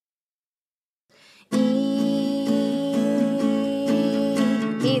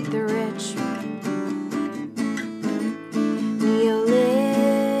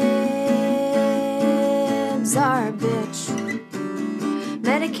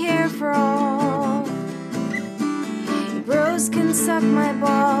care for all. Bros can suck my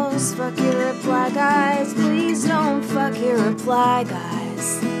balls. Fuck your reply guys. Please don't fuck your reply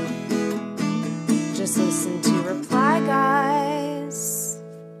guys. Just listen to Reply Guys.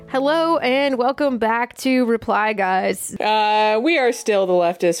 Hello and welcome back to Reply Guys. We are still the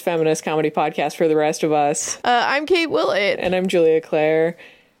leftist feminist comedy podcast for the rest of us. I'm Kate Willett. And I'm Julia Claire.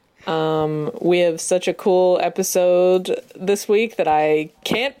 We have such a cool episode this week that I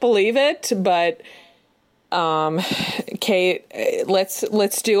can't believe it, but Kate,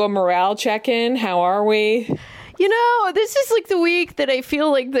 let's do a morale check-in. How are we? You know, this is like the week that I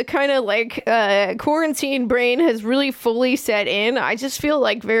feel like the kind of like quarantine brain has really fully set in. I just feel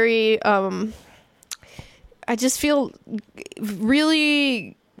like I just feel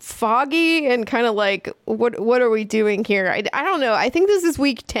really foggy and kind of like, what are we doing here? I don't know. I think this is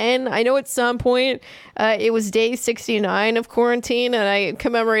week 10. I know at some point it was day 69 of quarantine, and I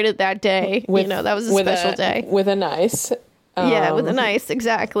commemorated that day. That was a special day. With a nice. Yeah, with a nice,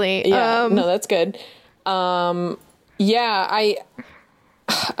 exactly. Yeah, no, that's good. I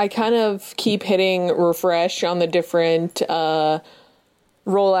kind of keep hitting refresh on the different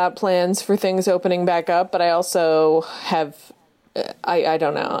rollout plans for things opening back up, but I also have I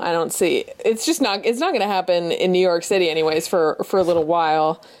don't know. I don't see it's not going to happen in New York City anyways for a little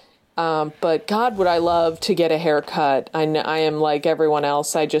while. But God, would I love to get a haircut. I am like everyone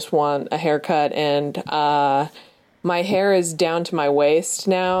else. I just want a haircut, and my hair is down to my waist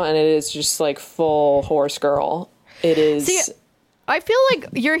now, and it is just like full horse girl. It is. See, I feel like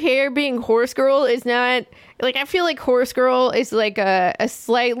your hair being horse girl is not like, I feel like horse girl is like a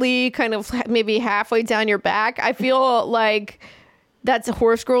slightly kind of maybe halfway down your back. I feel like that's a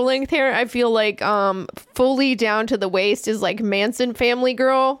horse girl length hair. I feel like fully down to the waist is like Manson family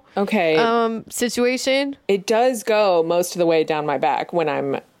girl. Okay. Situation. It does go most of the way down my back when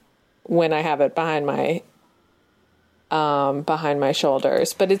I have it behind my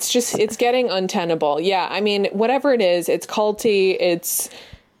shoulders, but it's getting untenable. Yeah, I mean, whatever it is, it's culty. It's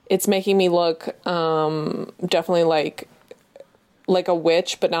making me look definitely like a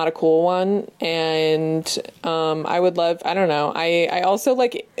witch, but not a cool one. And I would love, I don't know. I also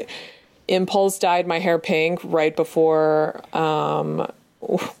like impulse dyed my hair pink right before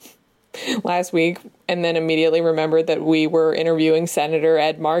last week, and then immediately remembered that we were interviewing Senator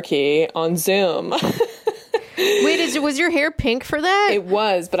Ed Markey on Zoom. Wait, was your hair pink for that? It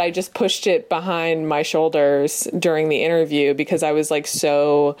was, but I just pushed it behind my shoulders during the interview because I was like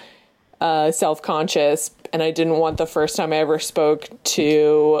so self-conscious, and I didn't want the first time I ever spoke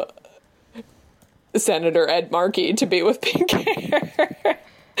to Senator Ed Markey to be with pink hair.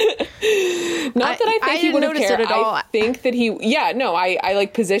 Not that I think he would have cared. I think that I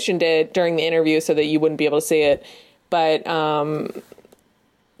like positioned it during the interview so that you wouldn't be able to see it, but I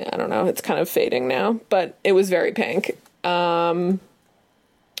don't know. It's kind of fading now, but it was very pink. Anyways,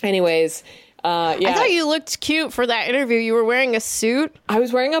 yeah. I thought you looked cute for that interview. You were wearing a suit. I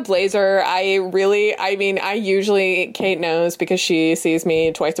was wearing a blazer. I usually, Kate knows because she sees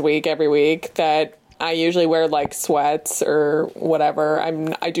me twice a week, every week, that I usually wear like sweats or whatever.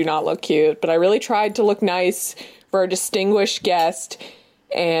 I do not look cute, but I really tried to look nice for a distinguished guest.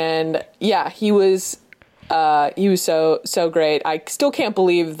 And yeah, he was so great. I still can't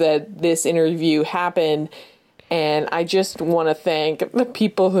believe that this interview happened, and I just want to thank the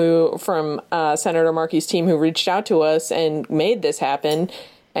people from Senator Markey's team who reached out to us and made this happen,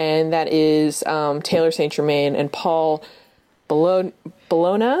 and that is Taylor St. Germain and Paul Bologna.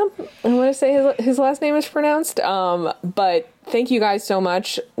 I want to say his last name is pronounced, but thank you guys so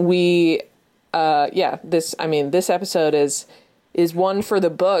much. This episode is one for the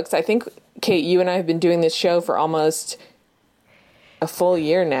books. I think, Kate, you and I have been doing this show for almost a full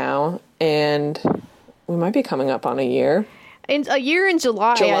year now, and we might be coming up on a year. In a year in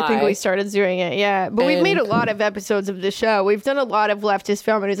July, I think we started doing it, yeah. But we've made a lot of episodes of the show. We've done a lot of leftist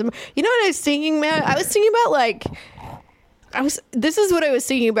feminism. You know what I was thinking, Matt? I was thinking about, this is what I was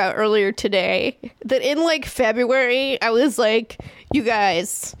thinking about earlier today. That in, like, February, I was like, you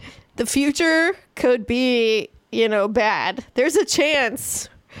guys, the future could be, bad. There's a chance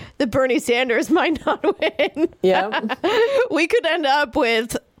that Bernie Sanders might not win. Yeah. We could end up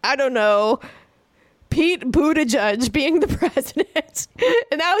with, I don't know, Pete Buttigieg being the president.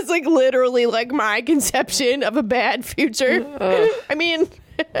 And that was like literally like my conception of a bad future. I mean,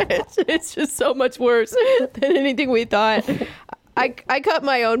 it's just so much worse than anything we thought. I cut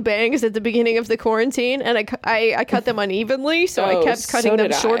my own bangs at the beginning of the quarantine, and I cut them unevenly, so I kept cutting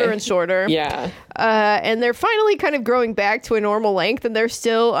them shorter and shorter. Yeah. And they're finally kind of growing back to a normal length, and they're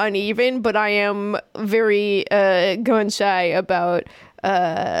still uneven, but I am very gun shy about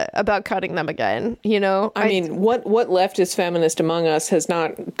cutting them again, you know? I mean, what leftist feminist among us has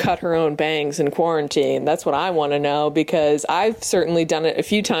not cut her own bangs in quarantine? That's what I want to know, because I've certainly done it a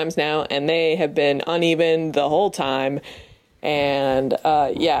few times now, and they have been uneven the whole time. And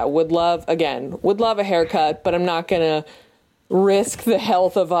would love a haircut, but I'm not going to risk the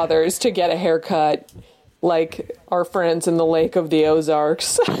health of others to get a haircut like our friends in the Lake of the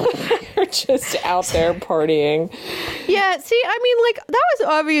Ozarks. They're just out there partying. Yeah, see, I mean, like, that was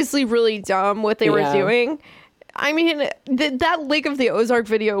obviously really dumb what they were doing. I mean, that Lake of the Ozark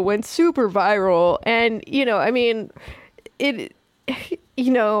video went super viral. And, you know, I mean,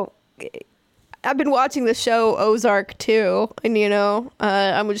 I've been watching the show Ozark too, and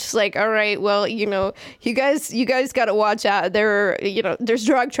I'm just like, all right, well, you guys got to watch out. There's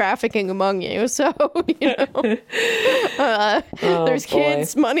drug trafficking among you, so there's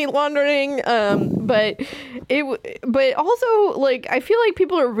kids, money laundering, but also, like, I feel like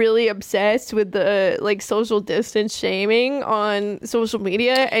people are really obsessed with the like social distance shaming on social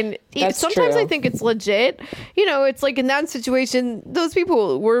media, and sometimes I think it's legit. It's like in that situation, those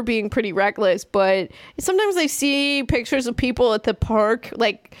people were being pretty reckless. But sometimes I see pictures of people at the park,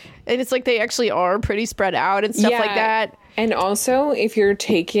 like, and it's like they actually are pretty spread out and stuff like that. And also, if you're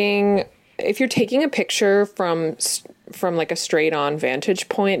taking a picture from like a straight on vantage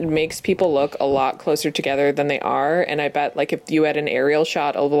point, it makes people look a lot closer together than they are. And I bet, like, if you had an aerial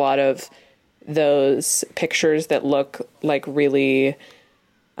shot of a lot of those pictures that look like really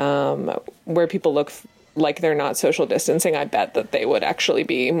where people look like they're not social distancing, I bet that they would actually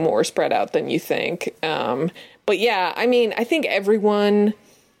be more spread out than you think. But yeah, I mean, I think everyone,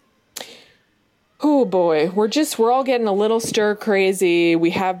 oh boy, we're all getting a little stir crazy. We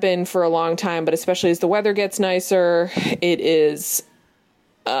have been for a long time, but especially as the weather gets nicer, it is,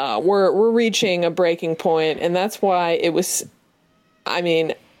 we're reaching a breaking point. And that's why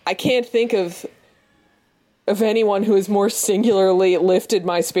I can't think of anyone who has more singularly lifted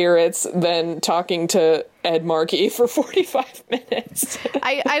my spirits than talking to Ed Markey for 45 minutes.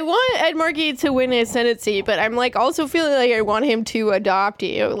 I want Ed Markey to win his Senate seat, but I'm like also feeling like I want him to adopt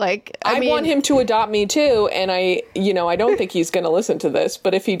you. Like, I want him to adopt me too, and I don't think he's going to listen to this,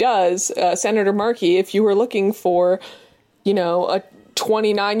 but if he does, Senator Markey, if you were looking for, a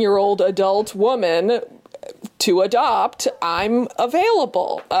 29-year-old adult woman to adopt, I'm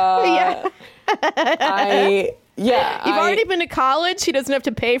available. You've already been to college. He doesn't have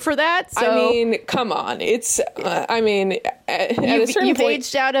to pay for that. So. I mean, come on. It's. At a certain you've point,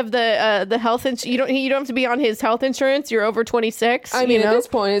 aged out of the health insurance. You don't have to be on his health insurance. You're over 26. I mean, at this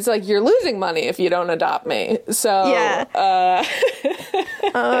point, it's like you're losing money if you don't adopt me. So yeah.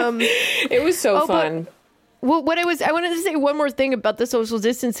 It was so fun. But, I wanted to say one more thing about the social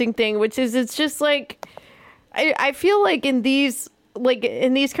distancing thing, which is it's just like I feel like in these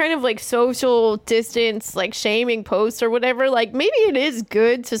kind of like social distance, like shaming posts or whatever, like maybe it is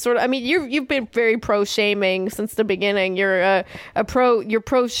good to sort of, I mean, you've been very pro shaming since the beginning. You're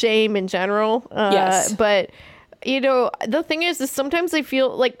pro shame in general. Yes. But the thing is sometimes I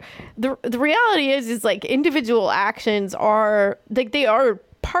feel like the reality is like individual actions are like, they are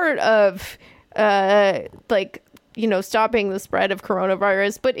part of, stopping the spread of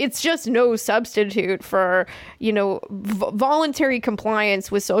coronavirus, but it's just no substitute for, voluntary compliance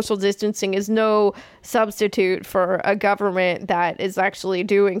with social distancing is no substitute for a government that is actually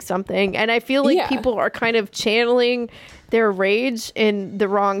doing something. And I feel like people are kind of channeling their rage in the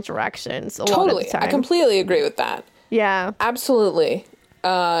wrong directions a lot of the time. I completely agree with that. Yeah. Absolutely.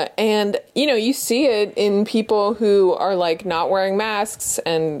 And, you see it in people who are like not wearing masks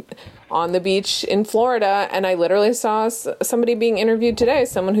and on the beach in Florida. And I literally saw somebody being interviewed today,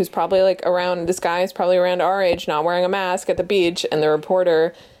 someone who's probably like this guy is probably around our age, not wearing a mask at the beach. And the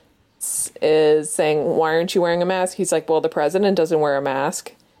reporter is saying, "Why aren't you wearing a mask?" He's like, "Well, the president doesn't wear a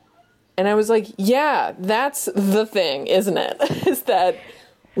mask." And I was like, yeah, that's the thing, isn't it? Is that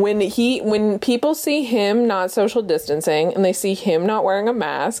when people see him not social distancing and they see him not wearing a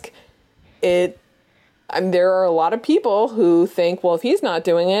mask, there are a lot of people who think, well, if he's not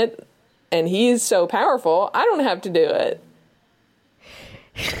doing it and he's so powerful, I don't have to do it.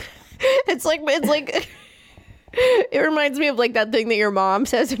 It's like it reminds me of like that thing that your mom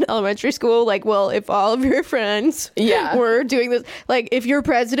says in elementary school, like, well, if all of your friends were doing this, like if your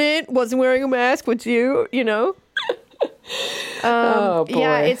president wasn't wearing a mask, would you, oh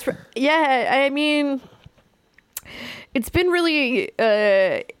boy. I mean, it's been really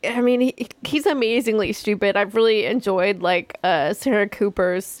I mean he's amazingly stupid. I've really enjoyed like Sarah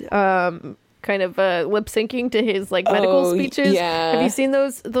Cooper's kind of lip syncing to his like medical speeches. Yeah. Have you seen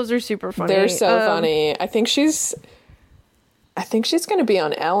those? Those are super funny. They're so funny. I think she's going to be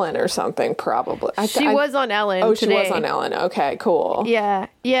on Ellen or something, probably. She was on Ellen. Oh, today. she was on Ellen. Okay, cool. Yeah.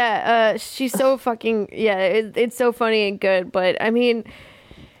 She's so fucking it's so funny and good. But I mean,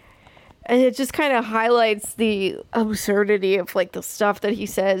 it just kind of highlights the absurdity of like the stuff that he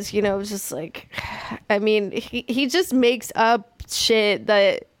says. You know, it's just like, I mean, he just makes up shit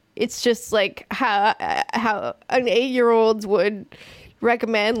that it's just like how an 8-year-old would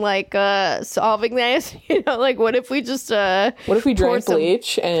recommend like solving this. You know, like what if we just what if we drank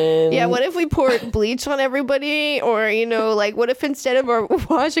bleach and what if we poured bleach on everybody? Or, you know, like what if instead of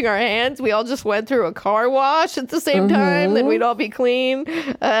washing our hands we all just went through a car wash at the same time, then we'd all be clean.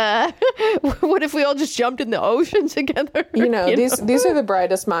 What if we all just jumped in the ocean together? You know, these are the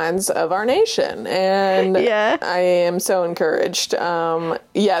brightest minds of our nation, and I am so encouraged.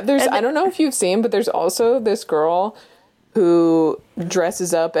 There's I don't know if you've seen, but there's also this girl who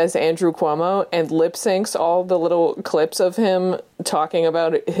dresses up as Andrew Cuomo and lip syncs all the little clips of him talking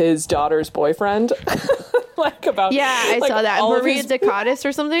about his daughter's boyfriend. I saw that. Maria Dacadis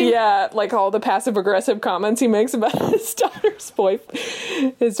or something? Yeah, like all the passive aggressive comments he makes about his daughter's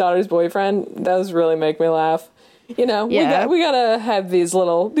boyfriend. Those really make me laugh. You know, we gotta have these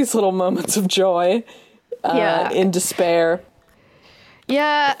little moments of joy in despair.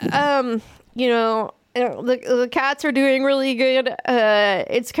 Yeah, you know, the cats are doing really good.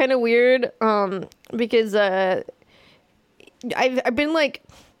 It's kind of weird because I've been like,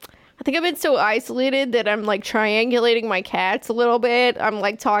 I think I've been so isolated that I'm like triangulating my cats a little bit. I'm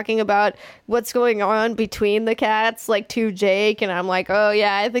like talking about what's going on between the cats, like to Jake, and I'm like, oh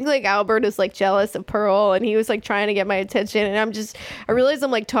yeah, I think like Albert is like jealous of Pearl, and he was like trying to get my attention, and I realize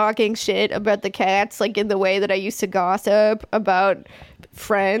I'm like talking shit about the cats like in the way that I used to gossip about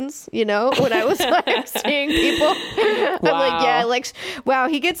Friends, you know, when I was like seeing people. I'm like, yeah, like, wow,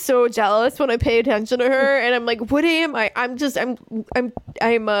 he gets so jealous when I pay attention to her, and I'm like, what am I? I'm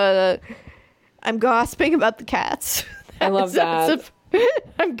gossiping about the cats. I love that.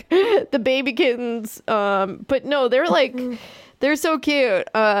 The baby kittens, but no, they're like, they're so cute.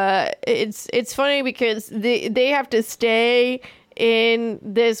 It's funny because they have to stay in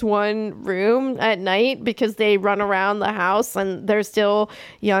this one room at night because they run around the house and they're still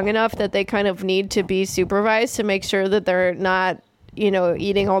young enough that they kind of need to be supervised to make sure that they're not, you know,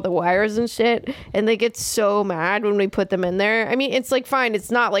 eating all the wires and shit. And they get so mad when we put them in there. I mean, it's like, fine,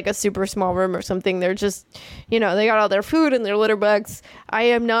 it's not like a super small room or something. They're just, you know, they got all their food and their litter box. I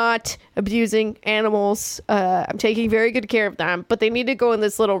am not abusing animals. I'm taking very good care of them, but they need to go in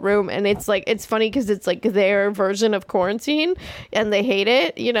this little room. And it's like, it's funny because it's like their version of quarantine and they hate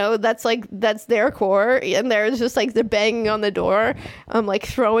it. You know, that's their core. And they're just like, they're banging on the door, like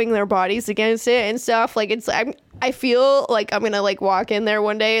throwing their bodies against it and stuff. Like, I feel like I'm gonna like walk in there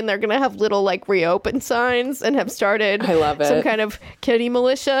one day and they're gonna have little like reopen signs and have started some kind of kitty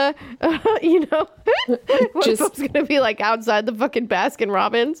militia. You know, it's gonna be like outside the fucking Baskin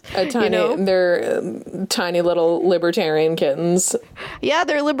Robbins. They're tiny little libertarian kittens. Yeah,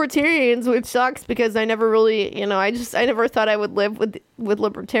 they're libertarians, which sucks because I never really, you know, I never thought I would live with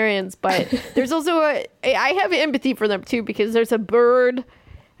libertarians. But there's also I have empathy for them too because there's a bird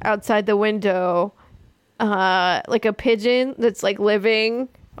outside the window. Like a pigeon that's like living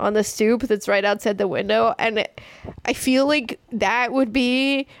on the stoop that's right outside the window, and I feel like that would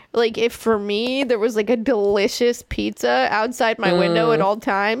be like if for me there was like a delicious pizza outside my window at all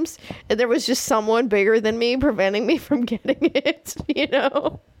times and there was just someone bigger than me preventing me from getting it. You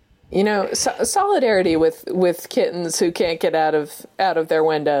know, solidarity with kittens who can't get out of their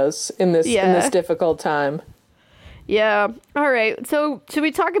windows in this difficult time. Yeah. All right. So should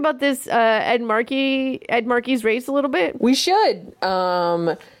we talk about this Ed Markey's race a little bit? We should.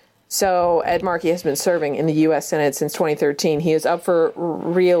 So Ed Markey has been serving in the U.S. Senate since 2013. He is up for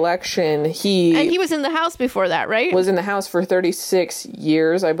re-election. And he was in the House before that, right? Was in the House for 36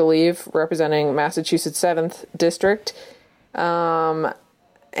 years, I believe, representing Massachusetts 7th District. And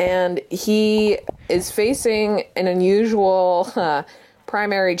he is facing an unusual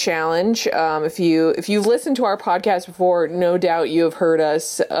primary challenge. If you've listened to our podcast before, no doubt you have heard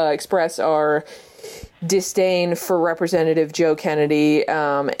us express our disdain for Representative Joe Kennedy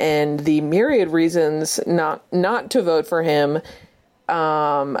and the myriad reasons not to vote for him.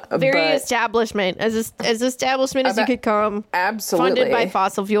 Establishment as establishment as you could come. Absolutely Funded by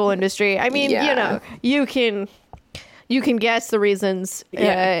fossil fuel industry. I mean, you know, you can you can guess the reasons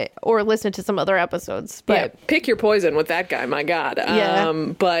or listen to some other episodes. But pick your poison with that guy. My God.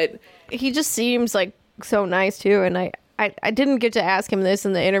 But he just seems like so nice too. And I didn't get to ask him this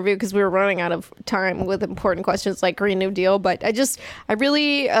in the interview because we were running out of time with important questions like Green New Deal. But I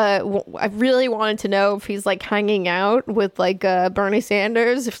really wanted to know if he's like hanging out with like Bernie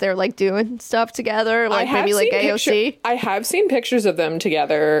Sanders, if they're like doing stuff together, like maybe like AOC. I have seen pictures of them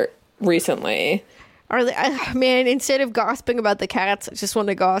together recently. Are they, man, instead of gossiping about the cats, I just want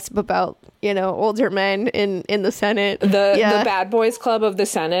to gossip about, older men in the Senate. The bad boys club of the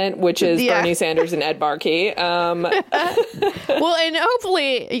Senate, which is Bernie Sanders and Ed Markey. Well, and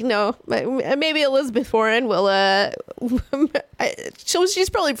hopefully, maybe Elizabeth Warren will, she's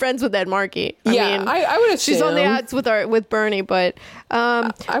probably friends with Ed Markey. I mean, I would assume. She's on the odds with Bernie, but,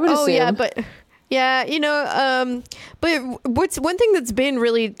 I would assume. But what's one thing that's been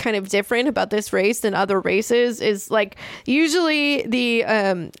really kind of different about this race than other races is like usually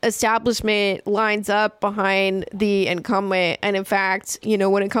the establishment lines up behind the incumbent. And in fact,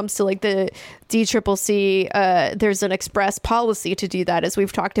 when it comes to like the DCCC, there's an express policy to do that, as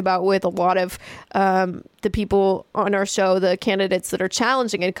we've talked about with a lot of the people on our show, the candidates that are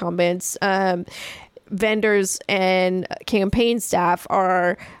challenging incumbents. Vendors and campaign staff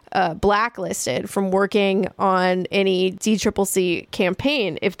are blacklisted from working on any DCCC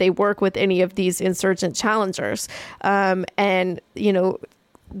campaign if they work with any of these insurgent challengers. And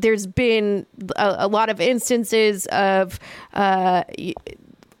there's been a lot of instances of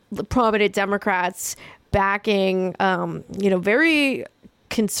prominent Democrats backing, very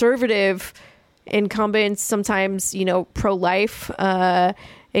conservative incumbents, sometimes, pro-life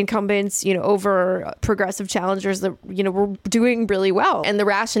incumbents, over progressive challengers that, were doing really well. And the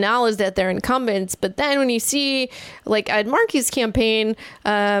rationale is that they're incumbents. But then when you see like Ed Markey's campaign,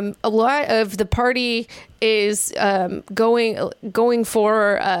 a lot of the party is going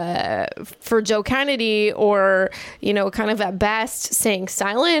for Joe Kennedy or, kind of at best staying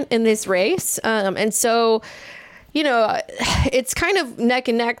silent in this race. And so, it's kind of neck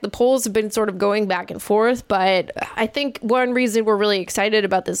and neck. The polls have been sort of going back and forth, but I think one reason we're really excited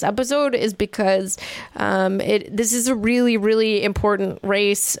about this episode is because this is a really, really important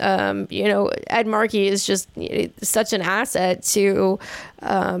race. Ed Markey is just such an asset to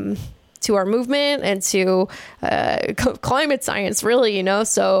our movement and to climate science, really,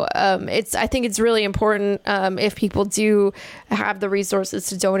 So I think it's really important if people do have the resources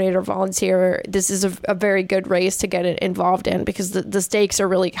to donate or volunteer. This is a very good race to get involved in because the stakes are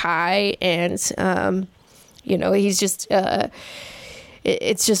really high, and he's just.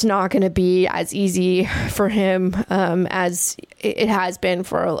 It's just not going to be as easy for him as it has been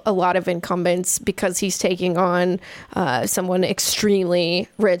for a lot of incumbents because he's taking on someone extremely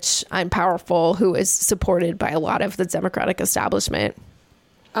rich and powerful who is supported by a lot of the Democratic establishment.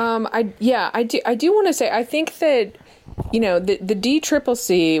 I do want to say, I think that, the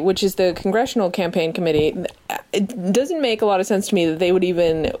DCCC, which is the Congressional Campaign Committee, it doesn't make a lot of sense to me that they would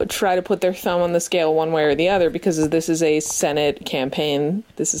even try to put their thumb on the scale one way or the other, because this is a Senate campaign.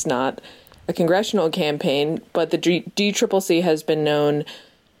 This is not a congressional campaign, but the DCCC has been known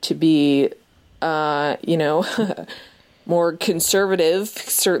to be, more conservative,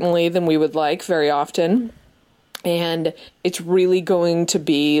 certainly, than we would like very often. And it's really going to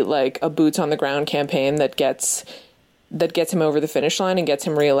be like a boots on the ground campaign that gets him over the finish line and gets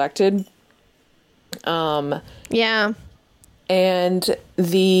him reelected. Yeah. And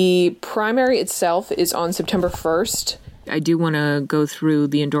the primary itself is on September 1st. I do want to go through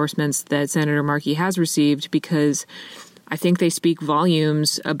the endorsements that Senator Markey has received because I think they speak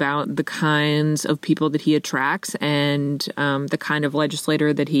volumes about the kinds of people that he attracts and the kind of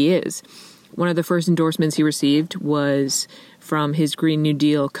legislator that he is. One of the first endorsements he received was from his Green New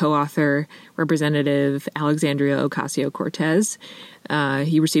Deal co-author, Representative Alexandria Ocasio-Cortez.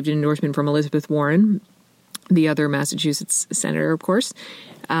 He received an endorsement from Elizabeth Warren, the other Massachusetts senator, of course,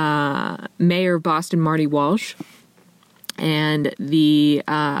 Mayor of Boston, Marty Walsh, and the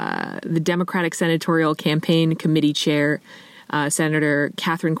Democratic Senatorial Campaign Committee Chair, Senator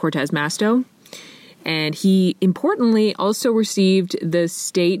Catherine Cortez Masto. And he, importantly, also received the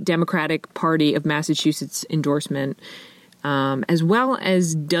State Democratic Party of Massachusetts endorsement, as well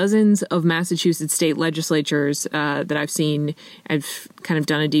as dozens of Massachusetts state legislatures that I've seen. I've kind of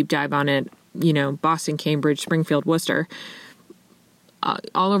done a deep dive on it, Boston, Cambridge, Springfield, Worcester,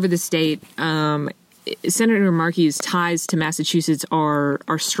 all over the state. Senator Markey's ties to Massachusetts are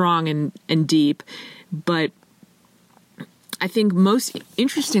strong and deep, but I think most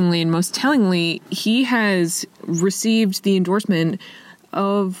interestingly and most tellingly, he has received the endorsement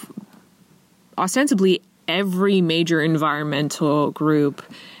of ostensibly every major environmental group,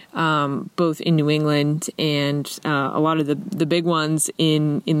 both in New England and a lot of the big ones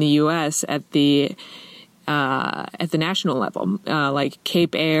in the U.S. at the national level, like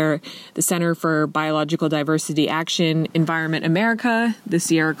Cape Air, the Center for Biological Diversity Action, Environment America, the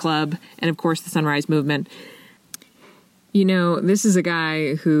Sierra Club, and of course the Sunrise Movement. You know, this is a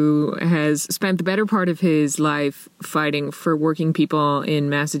guy who has spent the better part of his life fighting for working people in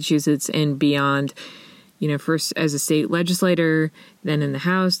Massachusetts and beyond. You know, first as a state legislator, then in the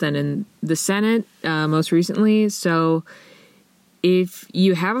House, then in the Senate, most recently. So if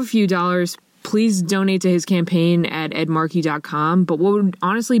you have a few dollars, please donate to his campaign at edmarkey.com. But what would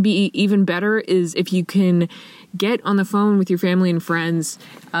honestly be even better is if you can get on the phone with your family and friends,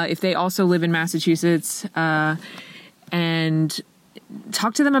 if they also live in Massachusetts, and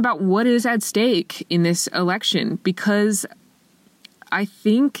talk to them about what is at stake in this election. Because I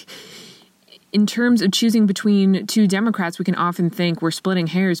think in terms of choosing between two Democrats, we can often think we're splitting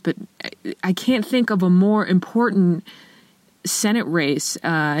hairs, but I can't think of a more important Senate race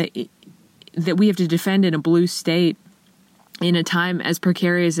that we have to defend in a blue state in a time as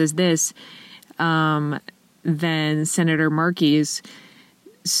precarious as this than Senator Markey's.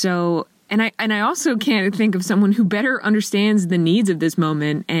 So, and I also can't think of someone who better understands the needs of this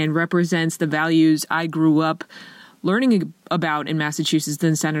moment and represents the values I grew up learning about in Massachusetts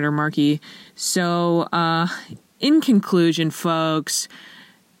than Senator Markey. So, in conclusion, folks,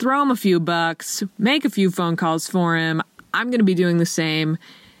 throw him a few bucks, make a few phone calls for him. I'm going to be doing the same.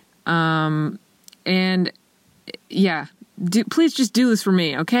 And yeah, please just do this for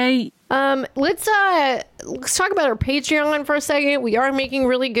me, okay? Let's talk about our Patreon for a second. We are making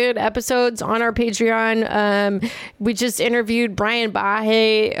really good episodes on our Patreon. We just interviewed Brian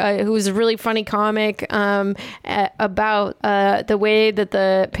Bahe, who's a really funny comic, about the way that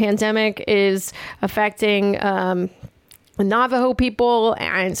the pandemic is affecting Navajo people,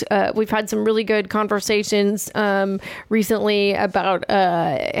 and we've had some really good conversations recently about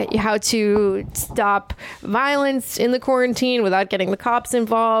how to stop violence in the quarantine without getting the cops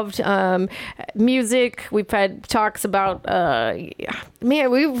involved. Music, we've had talks about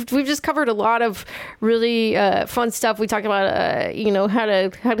we've just covered a lot of really fun stuff. We talked about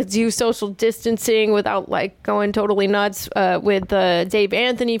how to do social distancing without like going totally nuts with Dave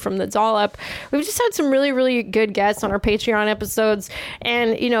Anthony from the Dollop. We've just had some really, really good guests on our Patreon episodes,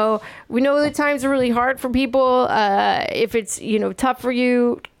 and we know that times are really hard for people. If it's tough for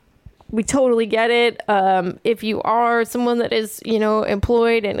you, we totally get it. If you are someone that is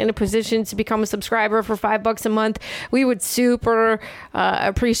employed and in a position to become a subscriber for $5 a month, we would super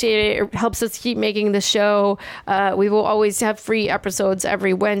appreciate it. It helps us keep making the show. We will always have free episodes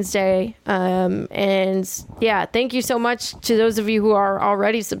every Wednesday. And yeah, thank you so much to those of you who are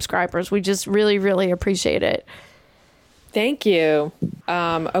already subscribers. We just really, really appreciate it. Thank you.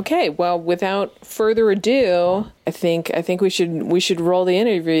 Okay, well, without further ado, I think we should roll the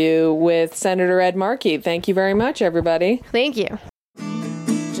interview with Senator Ed Markey. Thank you very much, everybody. Thank you.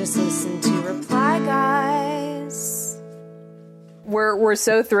 Just listen to Reply Guys. We're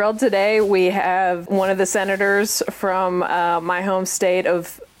so thrilled today. We have one of the senators from my home state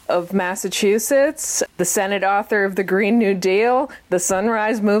of Massachusetts, the Senate author of the Green New Deal. The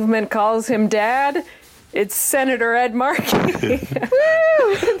Sunrise Movement calls him Dad. It's Senator Ed Markey.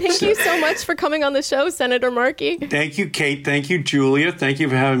 Woo! Thank you so much for coming on the show, Senator Markey. Thank you, Kate. Thank you, Julia. Thank you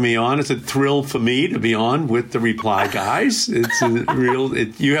for having me on. It's a thrill for me to be on with the Reply Guys. It's a real.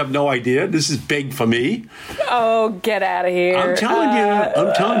 You have no idea. This is big for me. Oh, get out of here! I'm telling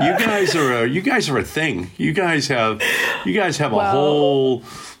you, you guys are a thing. You guys have a whole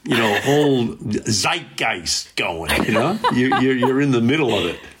zeitgeist going. You're in the middle of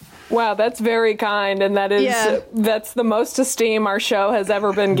it. Wow, that's very kind, and that's the most esteem our show has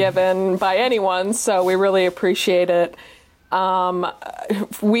ever been given by anyone, so we really appreciate it.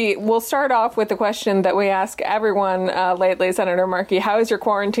 We'll start off with the question that we ask everyone lately, Senator Markey. How is your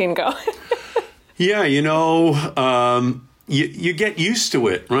quarantine going? Yeah, you get used to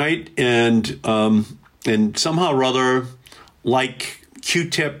it, right? And somehow or other, like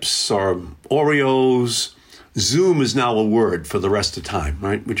Q-tips or Oreos, Zoom is now a word for the rest of the time,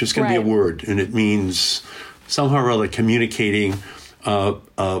 right? Which is going to be a word, and it means somehow or other communicating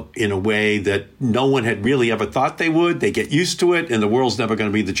in a way that no one had really ever thought they would. They get used to it, and the world's never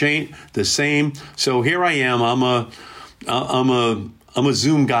going to be the same. So here I am. I'm a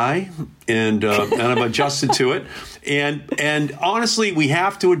Zoom guy, and I'm adjusted to it. And honestly, we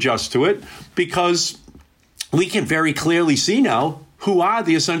have to adjust to it because we can very clearly see now who are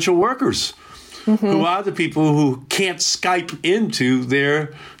the essential workers. who are the people who can't Skype into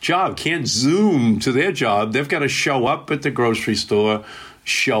their job, can't Zoom to their job. They've got to show up at the grocery store,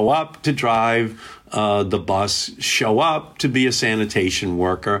 show up to drive the bus, show up to be a sanitation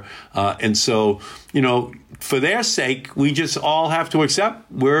worker. And so, for their sake, we just all have to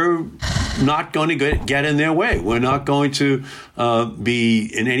accept we're not going to get in their way. We're not going to be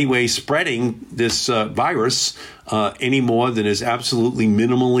in any way spreading this virus any more than is absolutely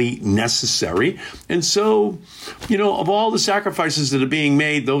minimally necessary. And so, of all the sacrifices that are being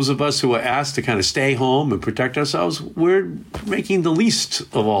made, those of us who are asked to kind of stay home and protect ourselves, we're making the least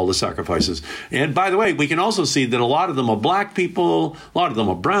of all the sacrifices. And by the way, we can also see that a lot of them are black people, a lot of them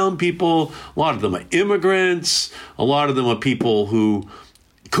are brown people, a lot of them are immigrants, a lot of them are people who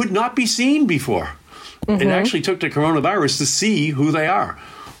could not be seen before. It actually took the coronavirus to see who they are.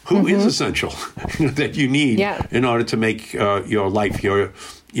 Who is essential that you need in order to make your life,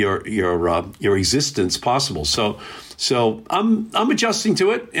 your existence possible. So I'm adjusting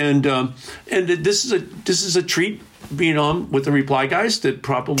to it, and this is a treat being on with the Reply Guys that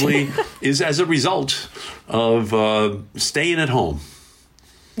probably is as a result of staying at home.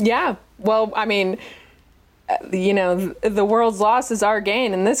 Yeah. Well, I mean, the world's loss is our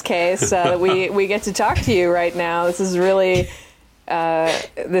gain in this case. We get to talk to you right now. This is really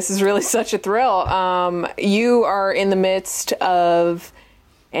such a thrill. You are in the midst of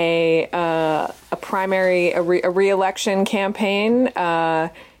a re-election campaign.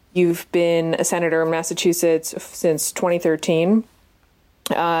 You've been a senator in Massachusetts since 2013,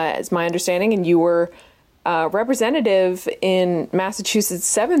 is my understanding, and you were representative in Massachusetts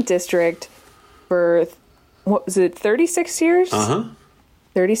 7th District for, 36 years?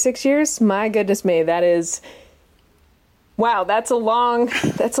 36 years? My goodness me, that is... Wow, that's a long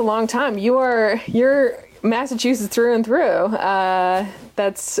time. You're Massachusetts through and through. I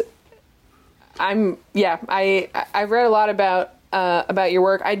read a lot about your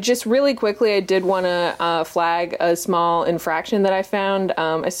work. I just really quickly, I did want to flag a small infraction that I found.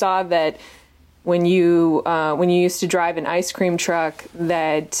 I saw that when you used to drive an ice cream truck,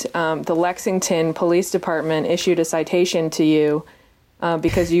 that the Lexington Police Department issued a citation to you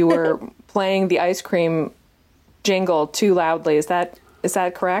because you were playing the ice cream jingle too loudly. Is that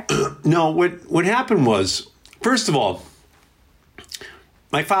correct? No, what happened was, first of all,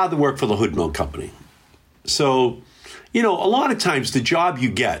 my father worked for the Hood Mill Company. So, a lot of times the job you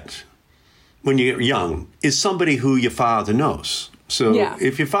get when you're young is somebody who your father knows. So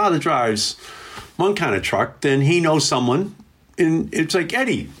if your father drives one kind of truck, then he knows someone. And it's like,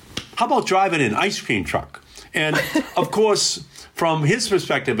 Eddie, how about driving an ice cream truck? And of course, from his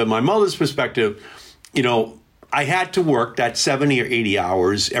perspective and my mother's perspective, I had to work that 70 or 80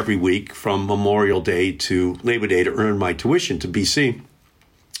 hours every week from Memorial Day to Labor Day to earn my tuition to BC.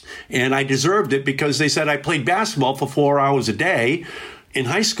 And I deserved it because they said I played basketball for 4 hours a day in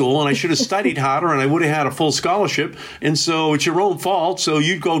high school, and I should have studied harder, and I would have had a full scholarship. And so it's your own fault, so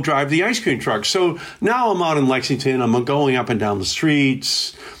you'd go drive the ice cream truck. So now I'm out in Lexington. I'm going up and down the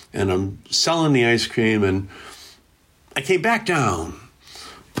streets, and I'm selling the ice cream. And I came back down.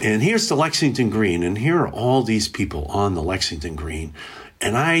 And here's the Lexington Green, and here are all these people on the Lexington Green.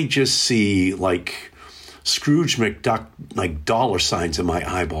 And I just see, like, Scrooge McDuck, like, dollar signs in my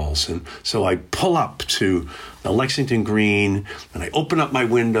eyeballs. And so I pull up to the Lexington Green, and I open up my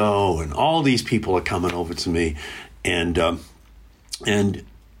window, and all these people are coming over to me. And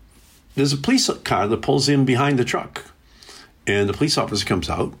there's a police car that pulls in behind the truck. And the police officer comes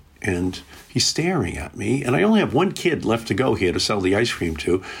out, and he's staring at me, and I only have one kid left to go here to sell the ice cream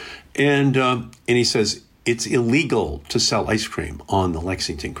to. And he says, it's illegal to sell ice cream on the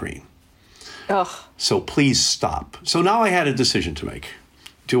Lexington Green. Ugh. So please stop. So now I had a decision to make.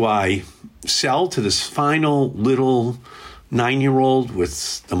 Do I sell to this final little 9-year-old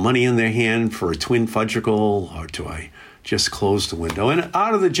with the money in their hand for a twin fudgicle, or do I just close the window? And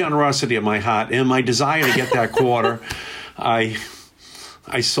out of the generosity of my heart and my desire to get that quarter,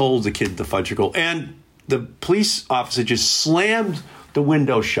 I sold the kid the fudgicle, and the police officer just slammed the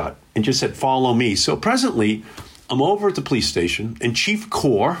window shut and just said, follow me. So presently, I'm over at the police station, and Chief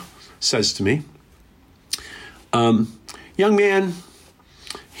Core says to me, young man,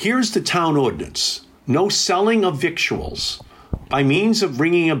 here's the town ordinance. No selling of victuals by means of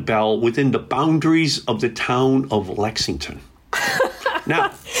ringing a bell within the boundaries of the town of Lexington.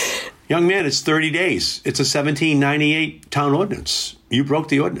 Now, young man, it's 30 days. It's a 1798 town ordinance. You broke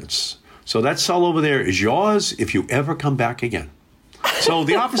the ordinance. So that cell over there is yours if you ever come back again. So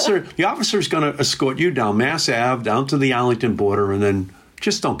the officer is going to escort you down Mass Ave, down to the Arlington border, and then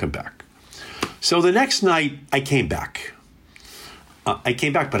just don't come back. So the next night, I came back. I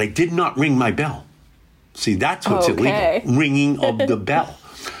came back, but I did not ring my bell. See, that's what's illegal, ringing of the bell.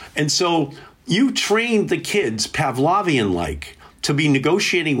 And so you trained the kids Pavlovian-like to be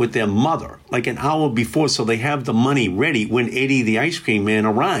negotiating with their mother like an hour before so they have the money ready when Eddie the ice cream man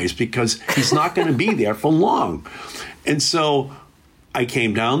arrives, because he's not going to be there for long. And so I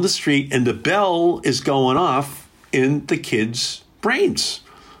came down the street and the bell is going off in the kids' brains.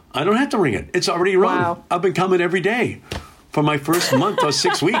 I don't have to ring it. It's already rung. Wow. I've been coming every day for my first month or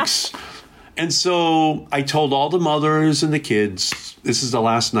 6 weeks. And so I told all the mothers and the kids, this is the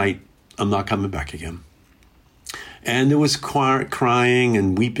last night. I'm not coming back again. And there was crying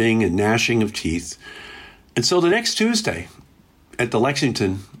and weeping and gnashing of teeth. And so the next Tuesday at the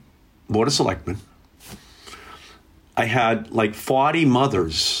Lexington Board of Selectmen, I had like 40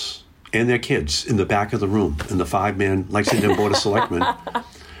 mothers and their kids in the back of the room in the 5-man Lexington Board of Selectmen.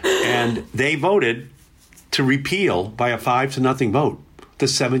 And they voted to repeal by a 5-0 vote the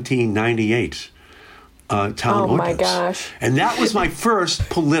 1798 town ordinance. Oh my gosh. And that was my first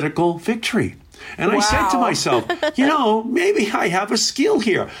political victory. And I said to myself, maybe I have a skill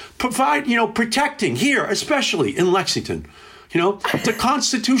here. Protecting here, especially in Lexington, the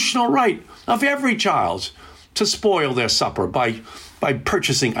constitutional right of every child to spoil their supper by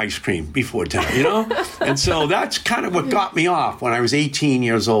purchasing ice cream before dinner, And so that's kind of what got me off when I was 18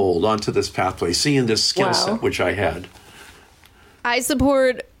 years old onto this pathway, seeing this skill set, which I had. I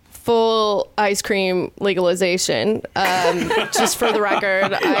support full ice cream legalization. Just for the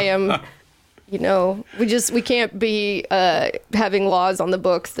record, I am... we can't be having laws on the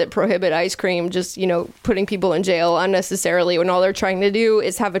books that prohibit ice cream, just, putting people in jail unnecessarily when all they're trying to do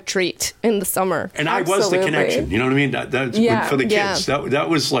is have a treat in the summer. And I was the connection, you know what I mean? That's for the kids. That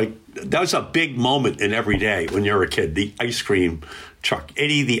was a big moment in every day when you're a kid, the ice cream truck.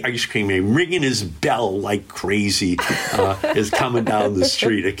 Eddie the ice cream man ringing his bell like crazy is coming down the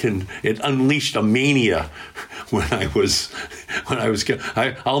street. It unleashed a mania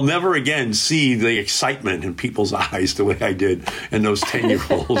I'll never again see the excitement in people's eyes the way I did, and those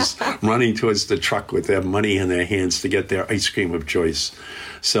 10-year-olds running towards the truck with their money in their hands to get their ice cream of choice.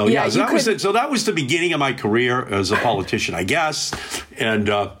 So that was the beginning of my career as a politician, I guess. And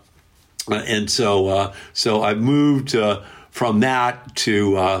so I moved from that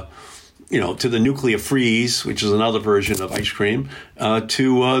to the nuclear freeze, which is another version of ice cream,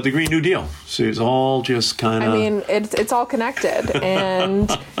 to the Green New Deal. So it's all just kind of... I mean, it's all connected.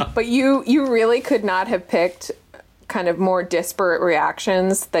 But you really could not have picked kind of more disparate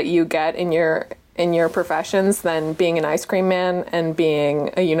reactions that you get in your professions than being an ice cream man and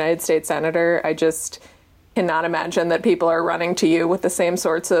being a United States senator. I just cannot imagine that people are running to you with the same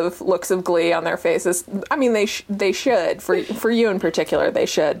sorts of looks of glee on their faces. I mean, they should. For you in particular, they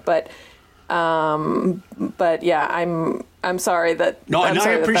should. But yeah, I'm sorry that. No, and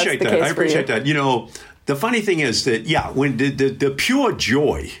I appreciate that. I appreciate that. The funny thing is that when the pure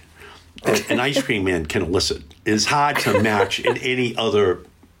joy that an ice cream man can elicit is hard to match in any other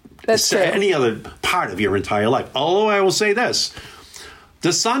part of your entire life. Although I will say this,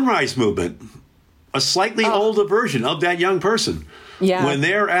 the Sunrise Movement, a slightly older version of that young person, when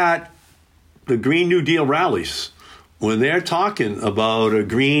they're at the Green New Deal rallies, when they're talking about a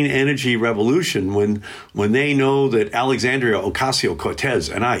green energy revolution, when they know that Alexandria Ocasio-Cortez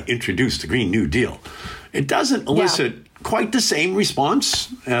and I introduced the Green New Deal, it doesn't elicit quite the same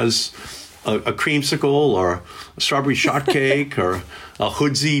response as a creamsicle or a strawberry shortcake or a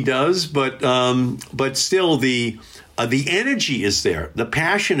hoodsie does, but still the energy is there, the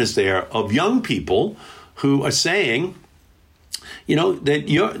passion is there of young people who are saying,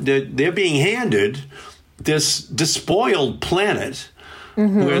 that they're being handed this despoiled planet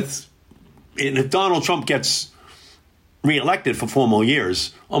with, and if Donald Trump gets reelected for 4 more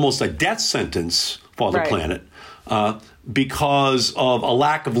years, almost a death sentence for the planet because of a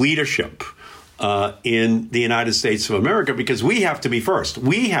lack of leadership in the United States of America, because we have to be first.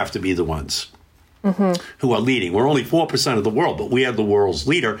 We have to be the ones who are leading. We're only 4% of the world, but we are the world's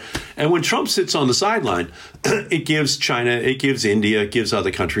leader. And when Trump sits on the sideline, it gives China, it gives India, it gives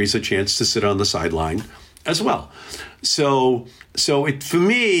other countries a chance to sit on the sideline as well. So for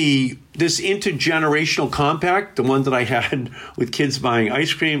me, this intergenerational compact, the one that I had with kids buying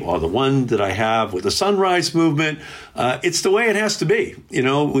ice cream, or the one that I have with the Sunrise Movement, it's the way it has to be.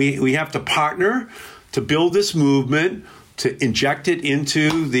 We have to partner to build this movement, to inject it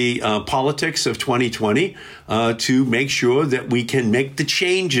into the politics of 2020 to make sure that we can make the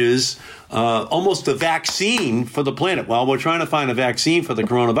changes, almost the vaccine for the planet. While we're trying to find a vaccine for the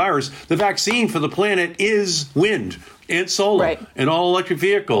coronavirus, the vaccine for the planet is wind and solar and all electric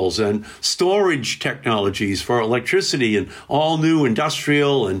vehicles and storage technologies for electricity and all new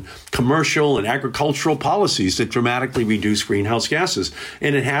industrial and commercial and agricultural policies that dramatically reduce greenhouse gases.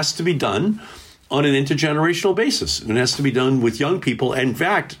 And it has to be done on an intergenerational basis. It has to be done with young people, in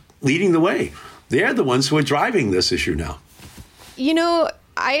fact, leading the way. They're the ones who are driving this issue now. You know,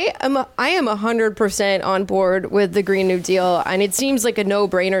 I am 100% on board with the Green New Deal, and it seems like a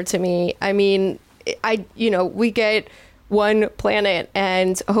no-brainer to me. I mean, we get one planet,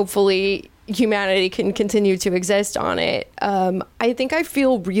 and hopefully humanity can continue to exist on it. I think I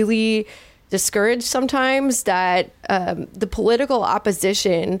feel really discouraged sometimes that the political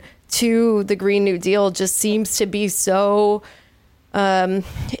opposition to the Green New Deal just seems to be so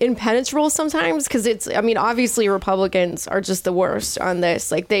impenetrable sometimes, because obviously Republicans are just the worst on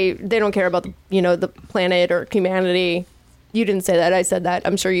this. Like they don't care about the planet or humanity. You didn't say that. I said that.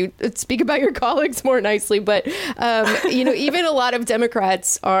 I'm sure you speak about your colleagues more nicely. But, even a lot of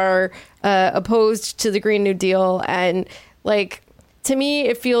Democrats are opposed to the Green New Deal. And to me,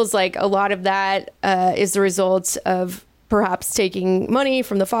 it feels like a lot of that is the result of perhaps taking money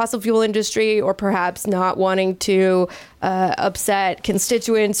from the fossil fuel industry, or perhaps not wanting to upset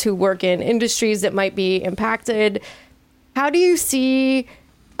constituents who work in industries that might be impacted. How do you see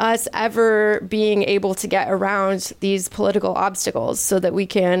us ever being able to get around these political obstacles so that we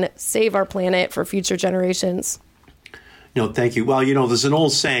can save our planet for future generations? No, thank you. Well, there's an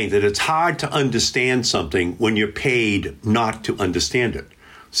old saying that it's hard to understand something when you're paid not to understand it.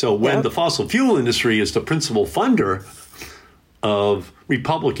 So when the fossil fuel industry is the principal funder of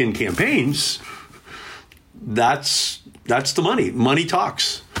Republican campaigns, that's the money. Money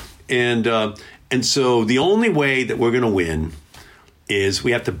talks. And so the only way that we're going to win is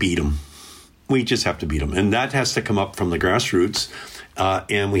we have to beat them. We just have to beat them. And that has to come up from the grassroots.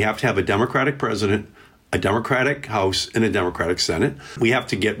 And we have to have a Democratic president, a Democratic House, and a Democratic Senate. We have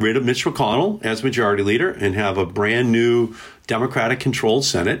to get rid of Mitch McConnell as majority leader and have a brand new Democratic-controlled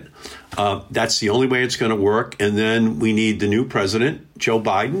Senate. That's the only way it's going to work. And then we need the new president, Joe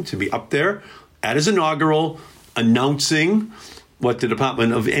Biden, to be up there at his inaugural announcing what the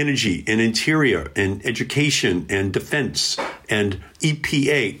Department of Energy and Interior and Education and Defense and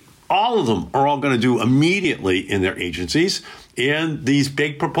EPA, all of them are all going to do immediately in their agencies. And these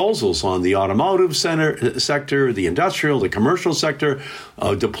big proposals on the automotive sector, the industrial, the commercial sector,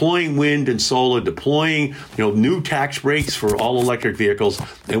 deploying wind and solar, deploying new tax breaks for all electric vehicles,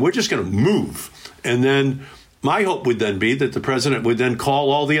 and we're just going to move. And then my hope would then be that the president would then call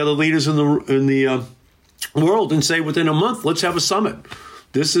all the other leaders in the world and say, within a month, let's have a summit.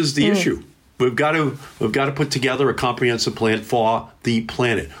 This is the issue. We've got to put together a comprehensive plan for the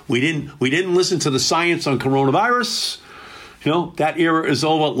planet. We didn't listen to the science on coronavirus. That era is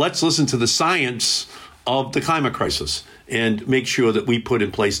over. Let's listen to the science of the climate crisis and make sure that we put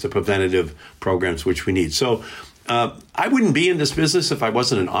in place the preventative programs which we need. So I wouldn't be in this business if I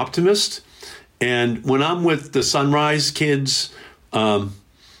wasn't an optimist. And when I'm with the Sunrise kids, man,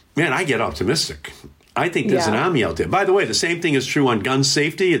 I get optimistic. I think there's an army out there. By the way, the same thing is true on gun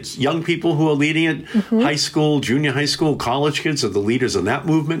safety. It's young people who are leading it. High school, junior high school, college kids are the leaders in that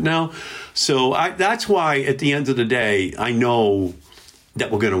movement now. So that's why, at the end of the day, I know that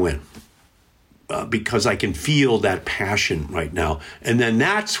we're going to win. Because I can feel that passion right now. And then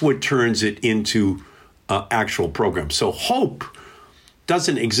that's what turns it into actual programs. So hope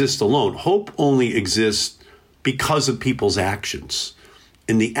doesn't exist alone. Hope only exists because of people's actions.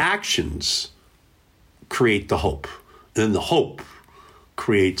 And the actions create the hope. And then the hope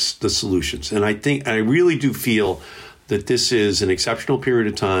creates the solutions. And I really do feel that this is an exceptional period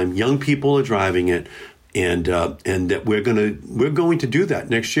of time. Young people are driving it, and that we're going to do that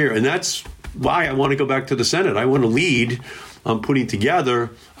next year. And that's why I want to go back to the Senate. I want to lead on putting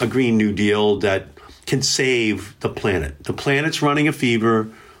together a Green New Deal that can save the planet. The planet's running a fever.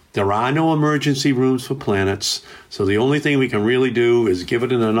 There are no emergency rooms for planets. So the only thing we can really do is give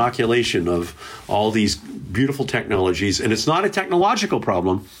it an inoculation of all these beautiful technologies. And it's not a technological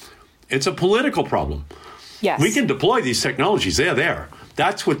problem. It's a political problem. Yes. We can deploy these technologies. They're there.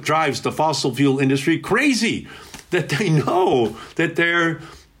 That's what drives the fossil fuel industry crazy, that they know that they're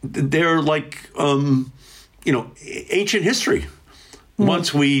like, ancient history.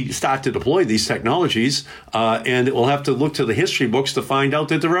 Once we start to deploy these technologies, and we'll have to look to the history books to find out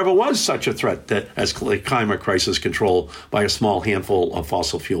that there ever was such a threat that as climate crisis control by a small handful of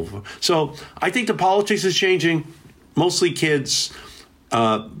fossil fuel. So I think the politics is changing. mostly kids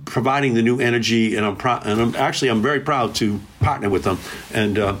providing the new energy, and I'm very proud to partner with them.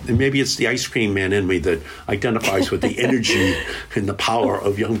 And maybe it's the ice cream man in me that identifies with the energy and the power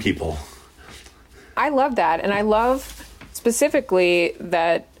of young people. I love that, and I love specifically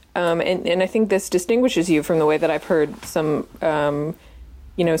that, and I think this distinguishes you from the way that I've heard some, some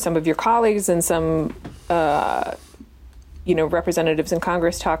of your colleagues and some, representatives in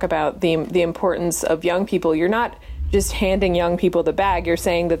Congress talk about the importance of young people. You're not just handing young people the bag. You're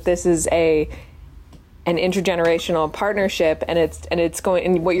saying that this is an intergenerational partnership, and it's going.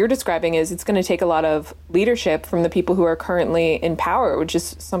 And what you're describing is it's going to take a lot of leadership from the people who are currently in power, which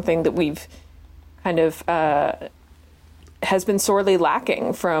is something that we've kind of has been sorely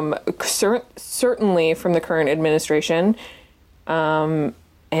lacking from certainly from the current administration, and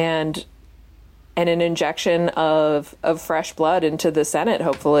an injection of fresh blood into the Senate,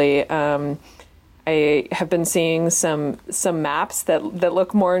 hopefully. I have been seeing some maps that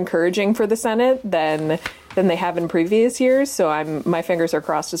look more encouraging for the Senate than they have in previous years. So my fingers are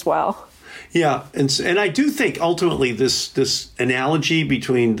crossed as well. Yeah, and I do think ultimately this analogy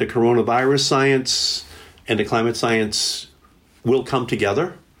between the coronavirus science and the climate science will come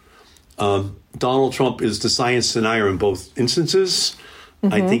together. Donald Trump is the science denier in both instances.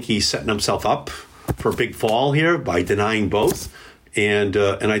 Mm-hmm. I think he's setting himself up for a big fall here by denying both. And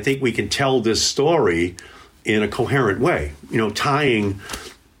I think we can tell this story in a coherent way, tying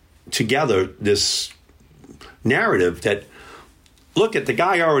together this narrative that, look, the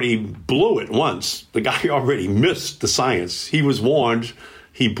guy already blew it once. The guy already missed the science. He was warned.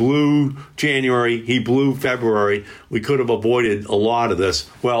 He blew January. He blew February. We could have avoided a lot of this.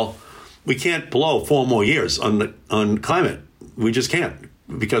 Well, we can't blow 4 more years on climate. We just can't,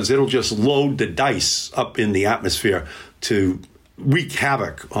 because it'll just load the dice up in the atmosphere to wreak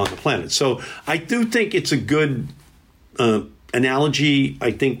havoc on the planet. So I do think it's a good analogy. I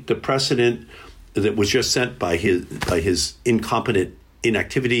think the precedent that was just set by his incompetent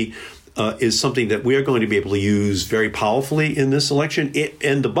inactivity is something that we are going to be able to use very powerfully in this election.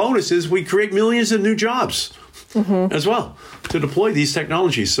 And the bonus is we create millions of new jobs as well to deploy these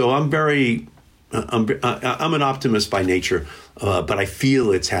technologies. So I'm an optimist by nature, but I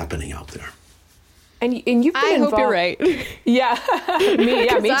feel it's happening out there. And you've been involved. I hope you're right. Yeah,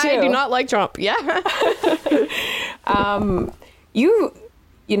 me too. I do not like Trump. Yeah.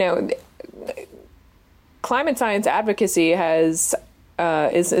 Climate science advocacy is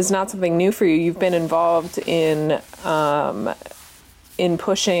not something new for you. You've been involved in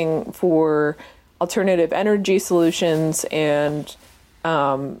pushing for alternative energy solutions and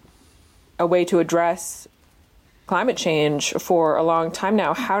a way to address climate change for a long time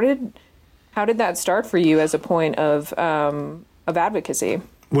now. How did that start for you as a point of advocacy?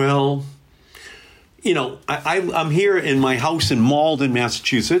 Well, I'm here in my house in Malden,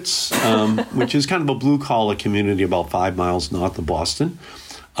 Massachusetts, which is kind of a blue-collar community about 5 miles north of Boston.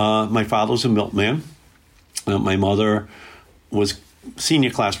 My father's a milkman. My mother was senior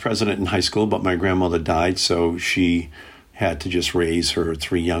class president in high school, but my grandmother died, so she had to just raise her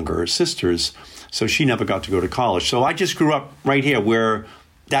 3 younger sisters. So she never got to go to college. So I just grew up right here where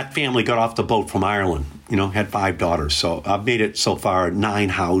that family got off the boat from Ireland, had 5 daughters. So I've made it so far 9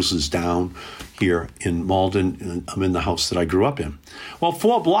 houses down here in Malden, and I'm in the house that I grew up in. Well,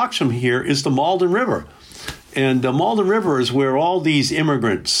 4 blocks from here is the Malden River. And the Malden River is where all these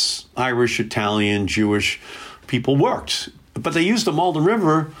immigrants, Irish, Italian, Jewish people worked. But they used the Malden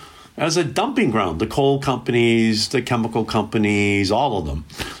River as a dumping ground, the coal companies, the chemical companies, all of them.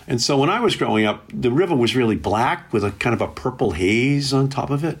 And so when I was growing up, the river was really black with a kind of a purple haze on top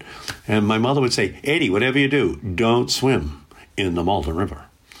of it. And my mother would say, Eddie, whatever you do, don't swim in the Malden River.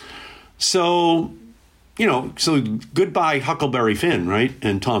 So, so goodbye Huckleberry Finn, right?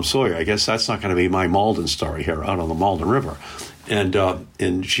 And Tom Sawyer. I guess that's not going to be my Malden story here out on the Malden River.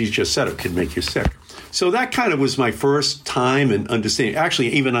 And she just said it could make you sick. So that kind of was my first time in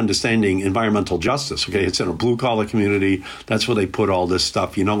understanding environmental justice. Okay, it's in a blue-collar community. That's where they put all this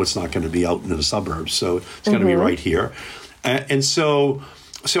stuff. It's not going to be out in the suburbs. So it's going to be right here. And so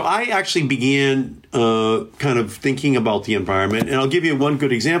I actually began kind of thinking about the environment. And I'll give you one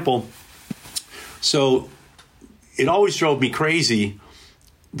good example. So it always drove me crazy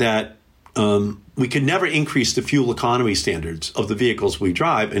that we could never increase the fuel economy standards of the vehicles we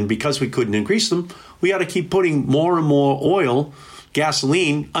drive. And because we couldn't increase them, we had to keep putting more and more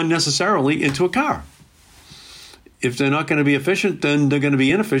gasoline unnecessarily into a car. If they're not going to be efficient, then they're going to be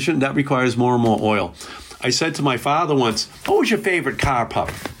inefficient. That requires more and more oil. I said to my father once, what was your favorite car,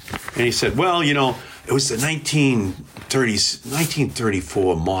 Pop? And he said, well, It was the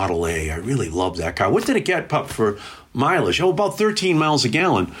 1934 Model A. I really loved that car. What did it get, Pup, for mileage? Oh, about 13 miles a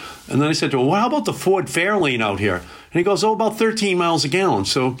gallon. And then I said to him, well, how about the Ford Fairlane out here? And he goes, oh, about 13 miles a gallon.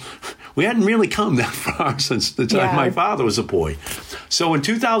 So we hadn't really come that far since the time my father was a boy. So in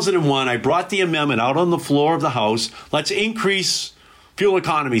 2001, I brought the amendment out on the floor of the House. Let's increase fuel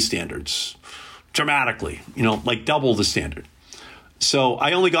economy standards dramatically, like double the standard. So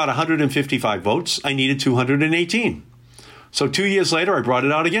I only got 155 votes. I needed 218. So 2 years later, I brought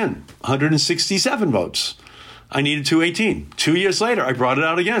it out again, 167 votes. I needed 218. 2 years later, I brought it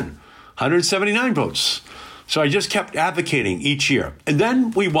out again, 179 votes. So I just kept advocating each year. And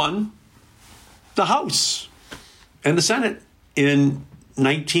then we won the House and the Senate in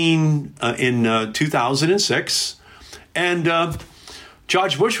 2006. And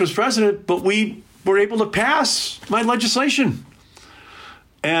George Bush was president, but we were able to pass my legislation.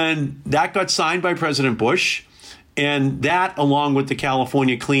 And that got signed by President Bush. And that, along with the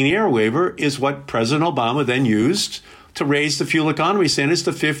California Clean Air Waiver, is what President Obama then used to raise the fuel economy standards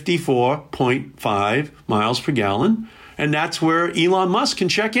to 54.5 miles per gallon. And that's where Elon Musk can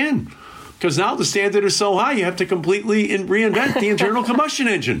check in. Because now the standard is so high, you have to completely reinvent the internal combustion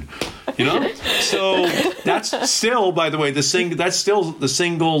engine. So that's still, by the way, that's still the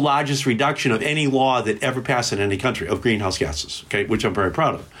single largest reduction of any law that ever passed in any country of greenhouse gases, okay, which I'm very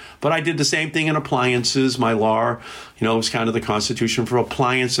proud of. But I did the same thing in appliances. My law, was kind of the Constitution for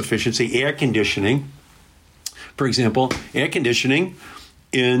appliance efficiency, air conditioning. For example, air conditioning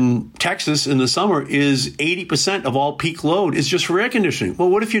in Texas in the summer is 80% of all peak load is just for air conditioning. Well,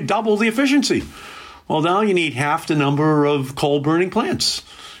 what if you double the efficiency? Well, now you need half the number of coal-burning plants.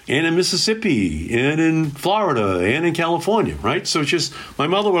 And in Mississippi, and in Florida, and in California, right? So it's just, my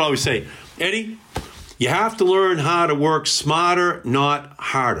mother would always say, Eddie, you have to learn how to work smarter, not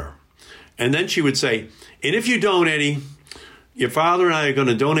harder. And then she would say, and if you don't, Eddie, your father and I are going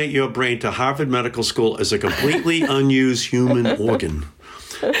to donate your brain to Harvard Medical School as a completely unused human organ.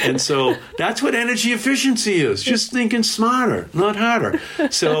 And so that's what energy efficiency is, just thinking smarter, not harder.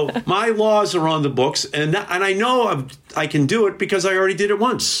 So my laws are on the books, and I know I can do it because I already did it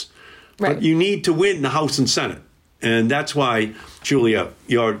once. Right. But you need to win the House and Senate. And that's why, Julia,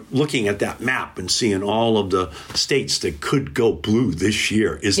 you're looking at that map and seeing all of the states that could go blue this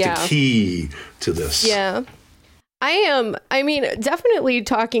year is the key to this. Yeah. I mean, definitely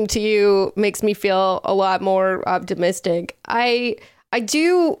talking to you makes me feel a lot more optimistic. I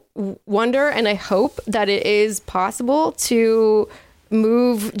do wonder, and I hope that it is possible to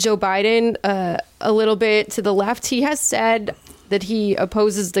move Joe Biden a little bit to the left. He has said that he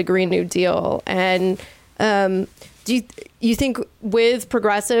opposes the Green New Deal. And do you think with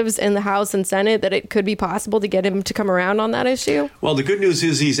progressives in the House and Senate that it could be possible to get him to come around on that issue? Well, the good news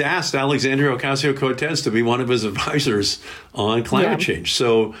is he's asked Alexandria Ocasio-Cortez to be one of his advisors on climate change.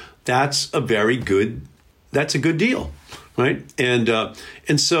 So that's a good deal. Right. And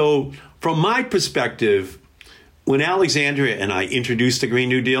so from my perspective, when Alexandria and I introduced the Green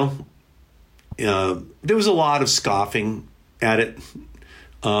New Deal, there was a lot of scoffing at it.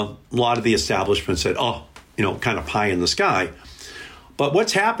 A lot of the establishment said, kind of pie in the sky. But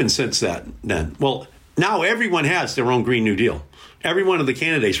what's happened since then? Well, now everyone has their own Green New Deal. Every one of the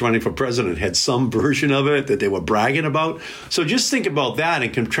candidates running for president had some version of it that they were bragging about. So just think about that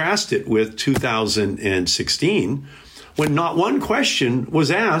and contrast it with 2016. When not one question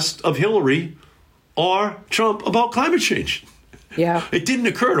was asked of Hillary or Trump about climate change. Yeah. It didn't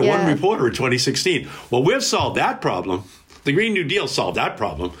occur to one reporter in 2016. Well, we've solved that problem. The Green New Deal solved that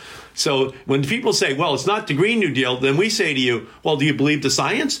problem. So when people say, well, it's not the Green New Deal, then we say to you, well, do you believe the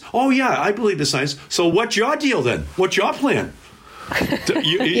science? Oh, yeah, I believe the science. So what's your deal then? What's your plan? If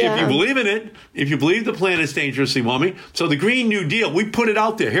you believe in it, if you believe the plan is dangerously warming. So the Green New Deal, we put it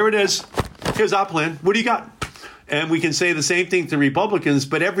out there. Here it is. Here's our plan. What do you got? And we can say the same thing to Republicans,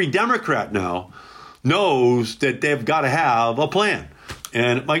 but every Democrat now knows that they've got to have a plan.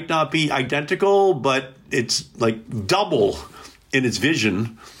 And it might not be identical, but it's like double in its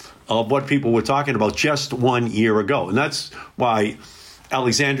vision of what people were talking about just 1 year ago. And that's why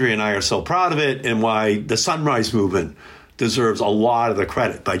Alexandria and I are so proud of it, and why the Sunrise Movement deserves a lot of the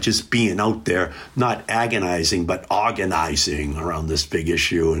credit by just being out there, not agonizing, but organizing around this big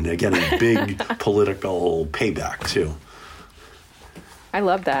issue, and they're getting big political payback too. I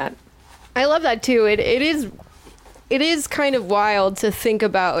love that. I love that too. It is kind of wild to think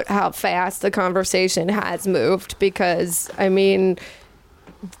about how fast the conversation has moved, because I mean,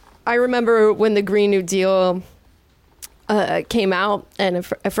 I remember when the Green New Deal came out and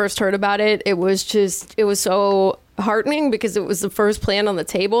I first heard about it, it was so heartening because it was the first plan on the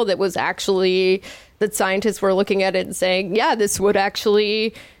table that was actually, that scientists were looking at it and saying, yeah, this would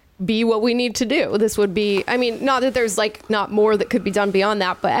actually be what we need to do. This would be, I mean, not that there's like not more that could be done beyond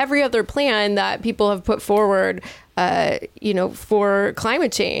that, but every other plan that people have put forward, for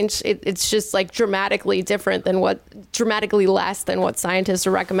climate change, it's just like dramatically less than what scientists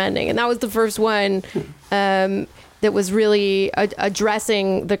are recommending. And that was the first one that was really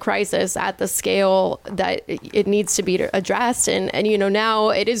addressing the crisis at the scale that it needs to be addressed. And now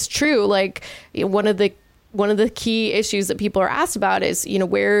it is true. Like one of the key issues that people are asked about is,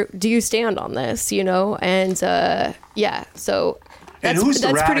 where do you stand on this? So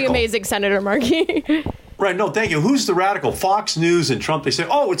that's pretty amazing, Senator Markey. Right. No, thank you. Who's the radical? Fox News and Trump, they say,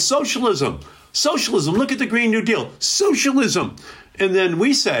 oh, it's socialism. Socialism. Look at the Green New Deal. Socialism. And then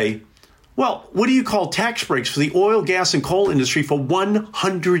we say, well, what do you call tax breaks for the oil, gas, and coal industry for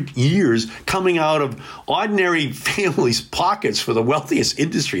 100 years coming out of ordinary families' pockets for the wealthiest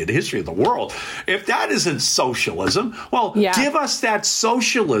industry in the history of the world? If that isn't socialism, well, give us that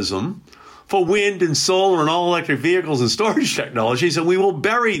socialism for wind and solar and all-electric vehicles and storage technologies, and we will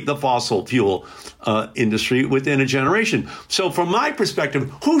bury the fossil fuel industry within a generation. So from my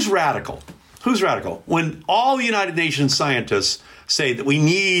perspective, who's radical? Who's radical? When all the United Nations scientists say that we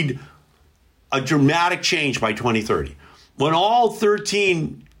need a dramatic change by 2030, when all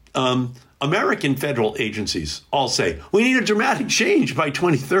 13 American federal agencies all say we need a dramatic change by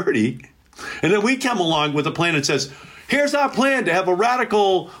 2030, and then we come along with a plan that says, here's our plan to have a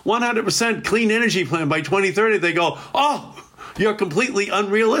radical 100% clean energy plan by 2030. They go, oh, you're completely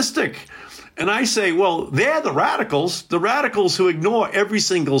unrealistic. And I say, well, they're the radicals who ignore every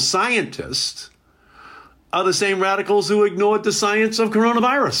single scientist are the same radicals who ignored the science of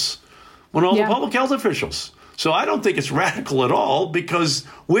coronavirus when all the public health officials. So I don't think it's radical at all because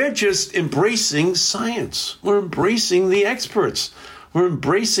we're just embracing science. We're embracing the experts. We're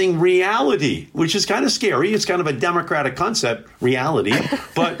embracing reality, which is kind of scary. It's kind of a democratic concept, reality.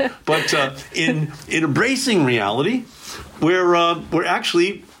 But in embracing reality, we're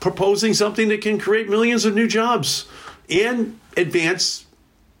actually proposing something that can create millions of new jobs and advance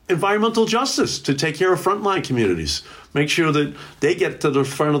environmental justice to take care of frontline communities, make sure that they get to the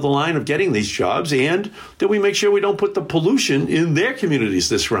front of the line of getting these jobs, and that we make sure we don't put the pollution in their communities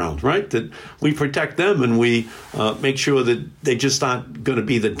this round, right? That we protect them and we make sure that they just aren't going to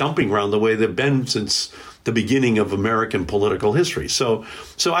be the dumping ground the way they've been since the beginning of American political history. So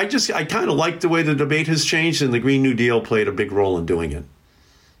I kind of like the way the debate has changed, and the Green New Deal played a big role in doing it.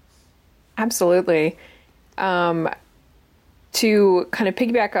 Absolutely. To kind of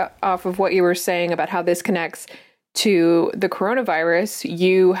piggyback off of what you were saying about how this connects to the coronavirus,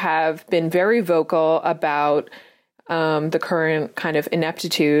 you have been very vocal about the current kind of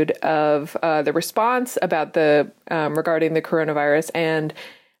ineptitude of the response about regarding the coronavirus. And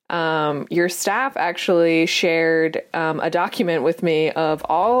your staff actually shared a document with me of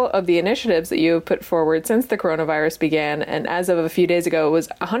all of the initiatives that you have put forward since the coronavirus began. And as of a few days ago, it was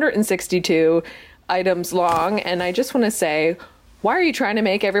 162 items long. And I just want to say, why are you trying to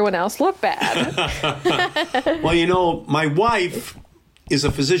make everyone else look bad? Well, my wife is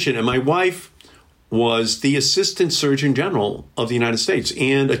a physician, and my wife was the Assistant Surgeon General of the United States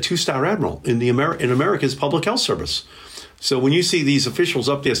and a 2-star admiral in in America's Public Health Service. So when you see these officials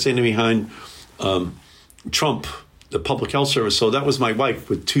up there standing behind Trump, the Public Health Service, so that was my wife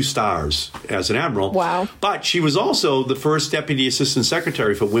with 2 stars as an admiral. Wow. But she was also the first Deputy Assistant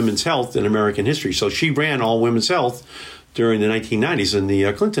Secretary for Women's Health in American history. So she ran all women's health during the 1990s in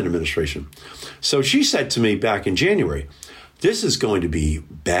the Clinton administration. So she said to me back in January, this is going to be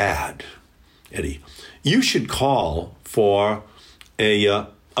bad, Eddie. You should call for a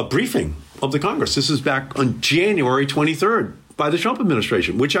briefing of the Congress. This is back on January 23rd by the Trump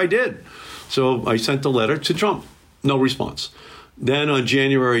administration, which I did. So I sent a letter to Trump. No response. Then on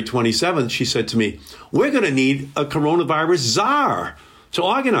January 27th, she said to me, we're going to need a coronavirus czar to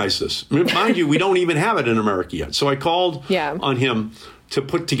organize this. Mind you, we don't even have it in America yet. So I called on him to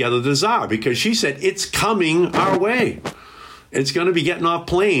put together the czar because she said, it's coming our way. It's going to be getting off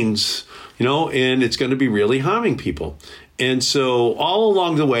planes, and it's going to be really harming people. And so all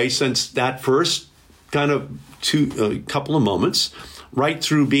along the way, since that first kind of couple of moments, right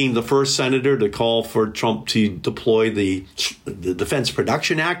through being the first senator to call for Trump to deploy the Defense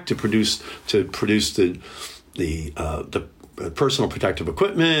Production Act to produce the personal protective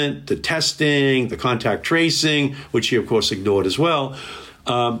equipment, the testing, the contact tracing, which he, of course, ignored as well.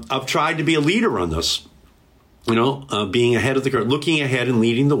 I've tried to be a leader on this, being ahead of the curve, looking ahead and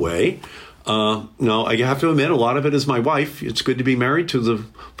leading the way. No, I have to admit, a lot of it is my wife. It's good to be married to the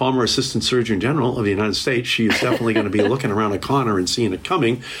former Assistant Surgeon General of the United States. She is definitely going to be looking around a corner and seeing it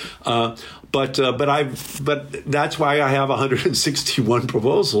coming. But that's why I have 161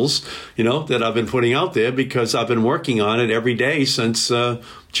 proposals, that I've been putting out there, because I've been working on it every day since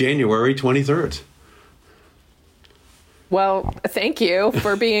January 23rd. Well, thank you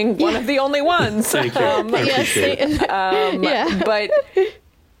for being one of the only ones. Thank you. I appreciate it. But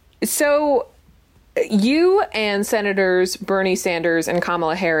so you and Senators Bernie Sanders and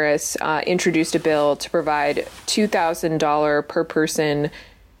Kamala Harris introduced a bill to provide $2,000 per person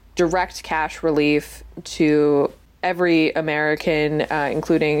direct cash relief to every American,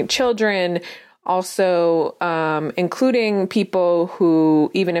 including children, also including people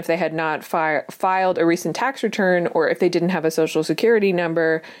who, even if they had not filed a recent tax return or if they didn't have a Social Security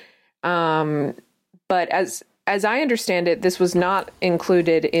number. But as I understand it, this was not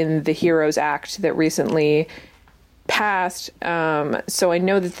included in the HEROES Act that recently passed. So I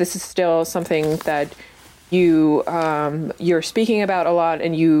know that this is still something that you're speaking about a lot,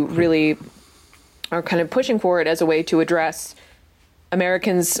 and you really are kind of pushing for it as a way to address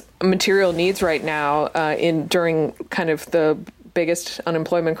Americans' material needs right now during kind of the biggest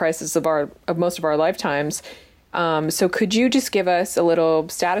unemployment crisis of most of our lifetimes. So could you just give us a little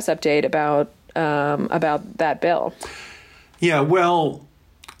status update about that bill? Yeah, well,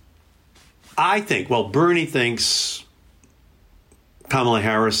 Bernie thinks, Kamala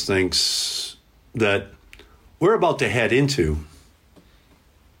Harris thinks that we're about to head into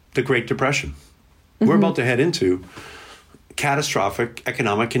the Great Depression. Mm-hmm. We're about to head into catastrophic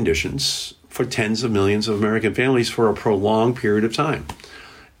economic conditions for tens of millions of American families for a prolonged period of time.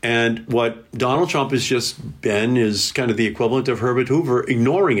 And what Donald Trump has just been is kind of the equivalent of Herbert Hoover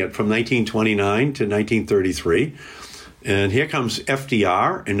ignoring it from 1929 to 1933. And here comes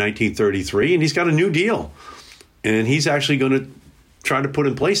FDR in 1933, and he's got a new deal. And he's actually going to try to put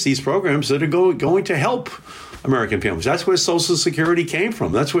in place these programs that are going to help American families. That's where Social Security came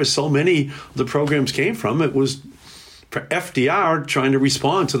from. That's where so many of the programs came from. It was for FDR trying to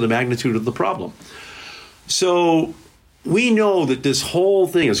respond to the magnitude of the problem. So we know that this whole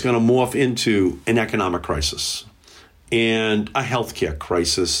thing is going to morph into an economic crisis and a healthcare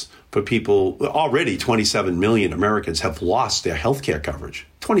crisis for people. Already 27 million Americans have lost their healthcare coverage.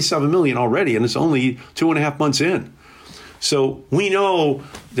 27 million already, and it's only 2.5 months in. So we know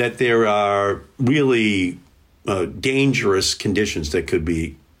that there are really dangerous conditions that could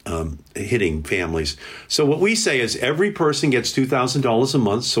be hitting families. So what we say is every person gets $2,000 a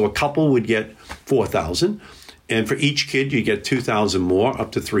month. So a couple would get $4,000. And for each kid, you get $2,000 more,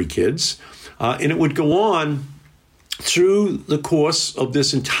 up to 3 kids. And it would go on through the course of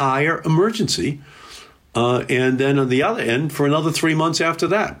this entire emergency. And then on the other end, for another 3 months after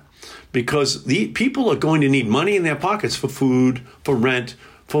that. Because the people are going to need money in their pockets for food, for rent,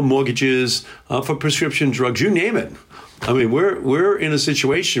 for mortgages, for prescription drugs, you name it. I mean, we're in a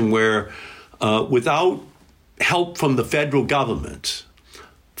situation where without help from the federal government,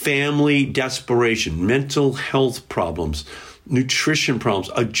 family desperation, mental health problems, nutrition problems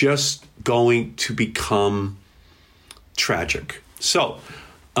are just going to become tragic. So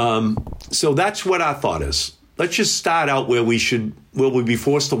that's what our thought is. Let's just start out where we'd be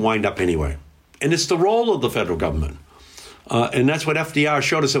forced to wind up anyway. And it's the role of the federal government. And that's what FDR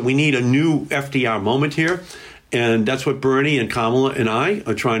showed us, that we need a new FDR moment here. And that's what Bernie and Kamala and I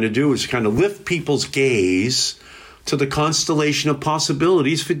are trying to do, is kind of lift people's gaze to the constellation of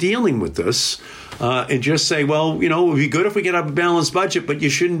possibilities for dealing with this, and just say, well, it would be good if we get up a balanced budget, but you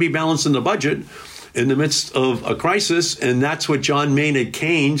shouldn't be balancing the budget in the midst of a crisis. And that's what John Maynard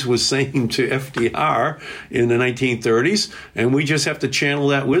Keynes was saying to FDR in the 1930s. And we just have to channel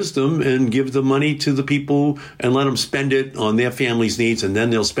that wisdom and give the money to the people and let them spend it on their family's needs. And then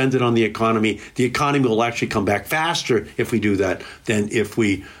they'll spend it on the economy. The economy will actually come back faster if we do that than if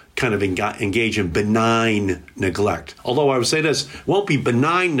we kind of engage in benign neglect. Although I would say this, it won't be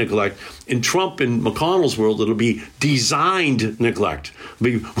benign neglect. In Trump and McConnell's world, it'll be designed neglect.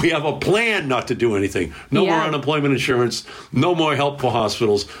 We have a plan not to do anything. No more unemployment insurance, no more help for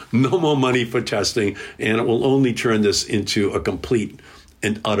hospitals, no more money for testing, and it will only turn this into a complete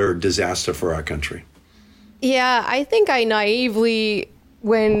and utter disaster for our country. Yeah, I think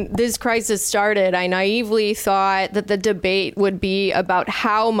when this crisis started, I naively thought that the debate would be about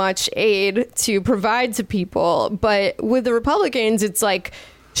how much aid to provide to people. But with the Republicans, it's like,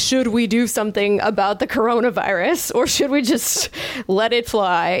 should we do something about the coronavirus, or should we just let it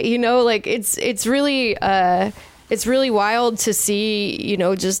fly? It's really wild to see,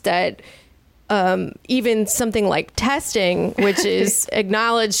 just that even something like testing, which is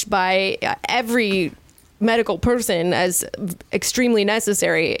acknowledged by every medical person as extremely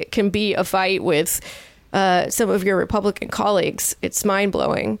necessary, can be a fight with some of your Republican colleagues. It's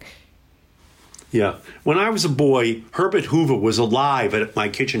mind-blowing. Yeah. When I was a boy, Herbert Hoover was alive at my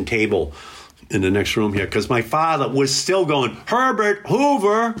kitchen table in the next room here because my father was still going, Herbert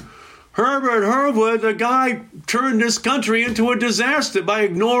Hoover, the guy turned this country into a disaster by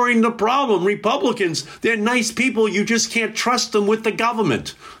ignoring the problem. Republicans, they're nice people. You just can't trust them with the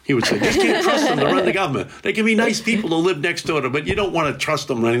government. He would say, just can't trust them to run the government. They can be nice people to live next door to, but you don't want to trust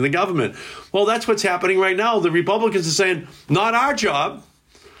them running the government. Well, that's what's happening right now. The Republicans are saying, not our job.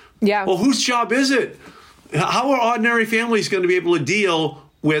 Yeah. Well, whose job is it? How are ordinary families going to be able to deal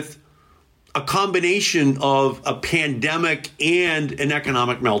with a combination of a pandemic and an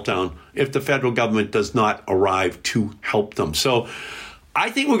economic meltdown if the federal government does not arrive to help them? So I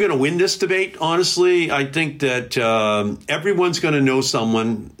think we're going to win this debate, honestly. I think that everyone's going to know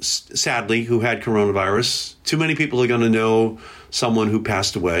someone, sadly, who had coronavirus. Too many people are going to know someone who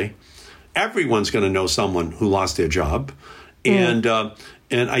passed away. Everyone's going to know someone who lost their job.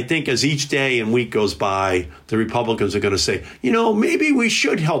 And I think as each day and week goes by, the Republicans are going to say, maybe we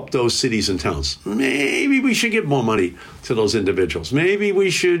should help those cities and towns. Maybe we should give more money to those individuals. Maybe we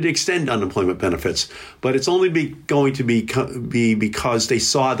should extend unemployment benefits. But it's only going to be because they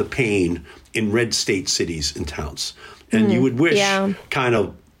saw the pain in red state cities and towns. And you would wish kind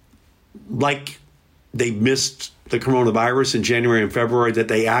of like they missed the coronavirus in January and February, that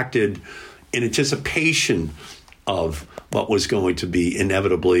they acted in anticipation of what was going to be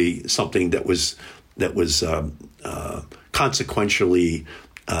inevitably something that was consequentially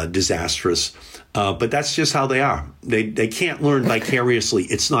disastrous. But that's just how they are. They can't learn vicariously.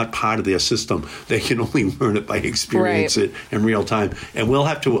 It's not part of their system. They can only learn it by experience it in real time. And we'll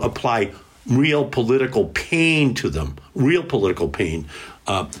have to apply real political pain to them,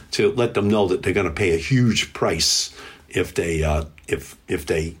 to let them know that they're going to pay a huge price if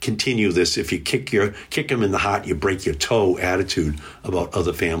they continue this. If you kick them in the heart, you break your toe attitude about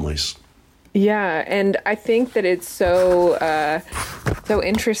other families. Yeah, and I think that it's so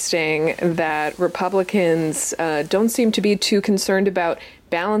interesting that Republicans don't seem to be too concerned about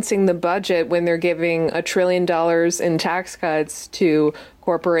balancing the budget when they're giving $1 trillion in tax cuts to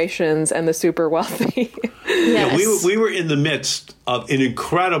corporations and the super wealthy. Yes. Yeah, we were in the midst of an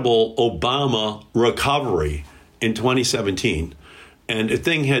incredible Obama recovery in 2017, and the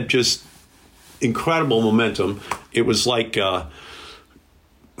thing had just incredible momentum. It was like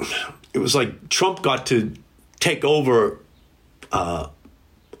Trump got to take over a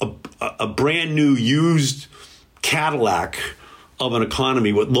brand new used Cadillac of an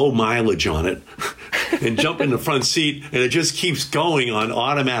economy with low mileage on it and jump in the front seat, and it just keeps going on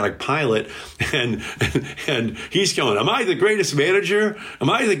automatic pilot. And he's going, am I the greatest manager?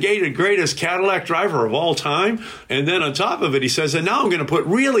 Am I the greatest Cadillac driver of all time? And then on top of it, he says, and now I'm going to put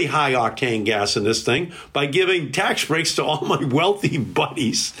really high octane gas in this thing by giving tax breaks to all my wealthy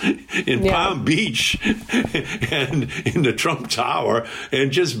buddies in Palm Beach and in the Trump Tower,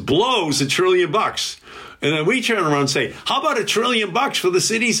 and just blows $1 trillion. And then we turn around and say, how about $1 trillion for the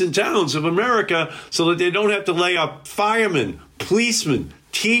cities and towns of America so that they don't have to lay up firemen, policemen,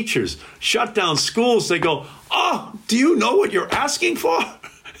 teachers, shut down schools? They go, oh, do you know what you're asking for?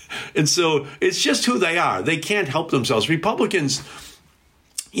 And so it's just who they are. They can't help themselves. Republicans,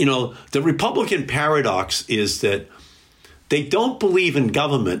 the Republican paradox is that they don't believe in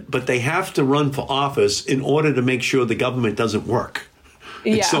government, but they have to run for office in order to make sure the government doesn't work.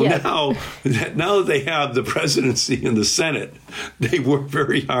 And so now that they have the presidency and the Senate, they work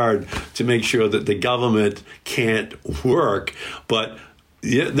very hard to make sure that the government can't work. But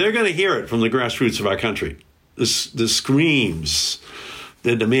they're going to hear it from the grassroots of our country. The screams,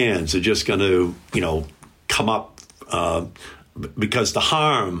 the demands are just going to, come up because the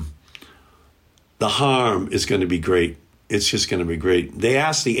harm is going to be great. It's just going to be great. They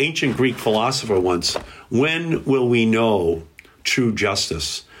asked the ancient Greek philosopher once, when will we know true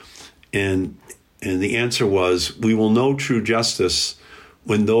justice? And the answer was, we will know true justice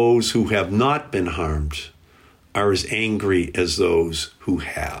when those who have not been harmed are as angry as those who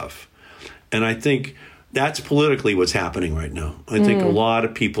have. And I think that's politically what's happening right now. I think a lot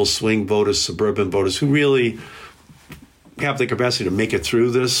of people, swing voters, suburban voters, who really have the capacity to make it through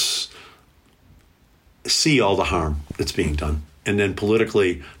this, see all the harm that's being done. And then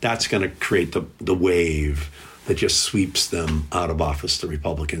politically, that's going to create the wave that just sweeps them out of office, the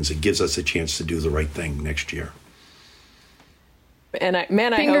Republicans. It gives us a chance to do the right thing next year. And I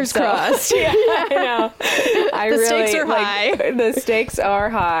Fingers hope so. crossed. Yeah, I know. The stakes are high. The stakes are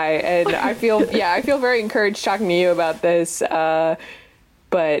high, and I feel very encouraged talking to you about this.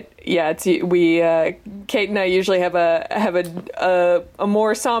 But yeah, Kate and I usually have a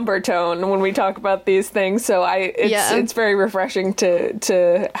more somber tone when we talk about these things. So it's very refreshing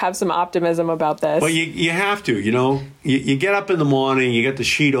to have some optimism about this. Well, you have to, you get up in the morning, you get the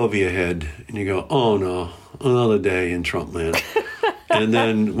sheet over your head, and you go, oh no, another day in Trump land. And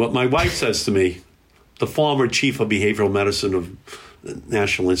then what my wife says to me, the former chief of behavioral medicine of the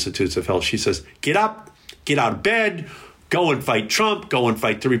National Institutes of Health, she says, get up, get out of bed, go and fight Trump, go and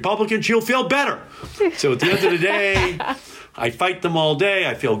fight the Republicans, you'll feel better. So at the end of the day, I fight them all day.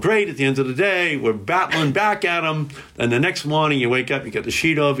 I feel great. At the end of the day, we're battling back at them. And the next morning you wake up, you get the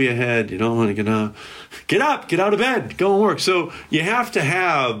sheet over your head. You don't want to get up, get out of bed, go and work. So you have to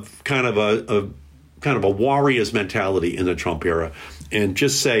have kind of a warrior's mentality in the Trump era and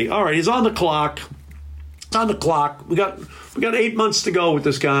just say, all right, he's on the clock. It's on the clock. We got 8 months to go with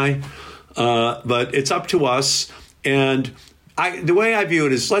this guy. But it's up to us. And the way I view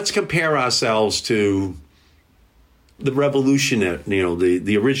it is, let's compare ourselves to the revolutionary,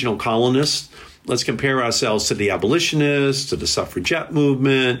 the original colonists. Let's compare ourselves to the abolitionists, to the suffragette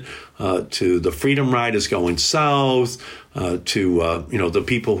movement, to the freedom riders going south, to the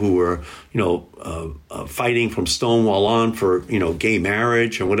people who were fighting from Stonewall on for gay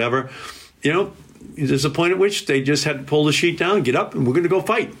marriage or whatever. There's a point at which they just had to pull the sheet down, get up, and we're going to go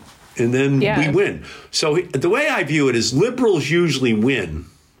fight. And then we win. So the way I view it is liberals usually win.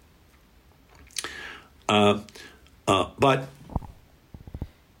 But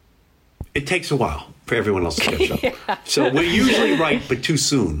it takes a while for everyone else to catch up. Yeah. So we're usually right, but too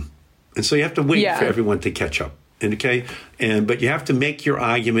soon. And so you have to wait for everyone to catch up. But you have to make your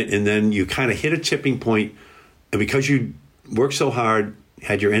argument, and then you kind of hit a tipping point. And because you worked so hard,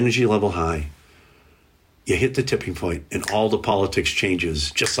 had your energy level high, you hit the tipping point, and all the politics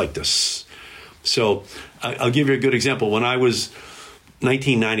changes just like this. So I'll give you a good example. When I was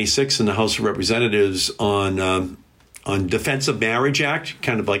 1996 in the House of Representatives on Defense of Marriage Act,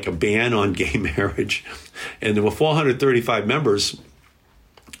 kind of like a ban on gay marriage, and there were 435 members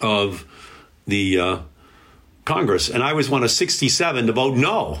of the Congress, and I was one of 67 to vote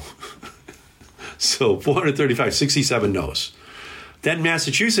no. So 435, 67 no's. Then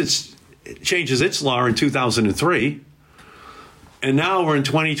Massachusetts changes its law in 2003. And now we're in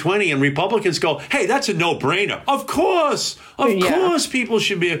 2020 and Republicans go, hey, that's a no-brainer. Of course people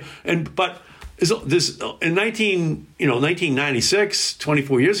should be. But this in 1996,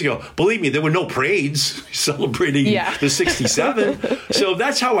 24 years ago, believe me, there were no parades celebrating the 67. So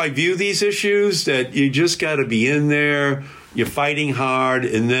that's how I view these issues, that you just got to be in there. You're fighting hard.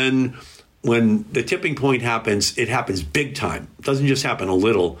 And then when the tipping point happens, it happens big time. It doesn't just happen a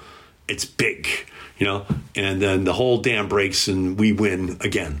little. It's big, and then the whole dam breaks and we win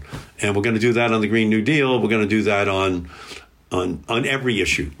again. And we're going to do that on the Green New Deal. We're going to do that on every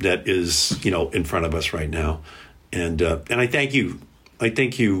issue that is, in front of us right now. And I thank you. I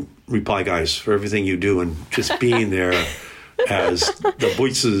thank you, Reply Guys, for everything you do and just being there as the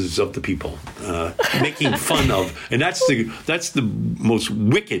voices of the people, making fun of. And that's the most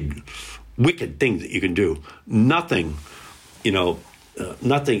wicked thing that you can do. Nothing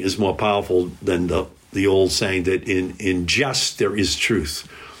is more powerful than the old saying that in jest there is truth.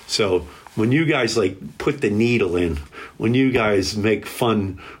 So when you guys put the needle in, when you guys make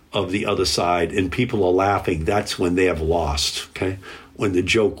fun of the other side and people are laughing, that's when they have lost. Okay, when the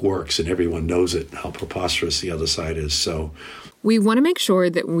joke works and everyone knows it, how preposterous the other side is. So we want to make sure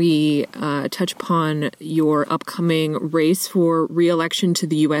that we touch upon your upcoming race for re-election to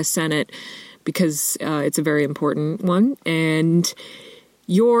the U.S. Senate, because it's a very important one. And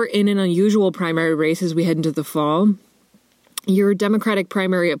you're in an unusual primary race as we head into the fall. Your Democratic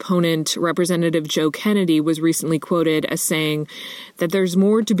primary opponent, Representative Joe Kennedy, was recently quoted as saying that there's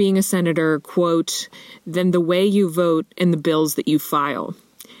more to being a senator, quote, than the way you vote and the bills that you file.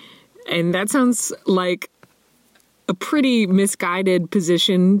 And that sounds like a pretty misguided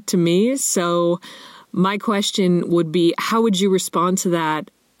position to me. So my question would be, how would you respond to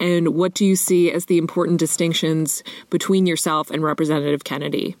that? And what do you see as the important distinctions between yourself and Representative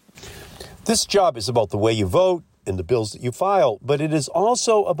Kennedy? This job is about the way you vote and the bills that you file, but it is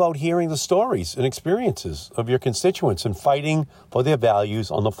also about hearing the stories and experiences of your constituents and fighting for their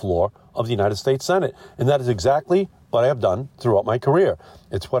values on the floor of the United States Senate. And that is exactly what I have done throughout my career.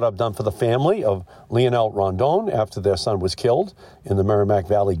 It's what I've done for the family of Lionel Rondon after their son was killed in the Merrimack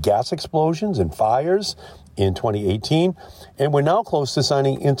Valley gas explosions and fires in 2018. And we're now close to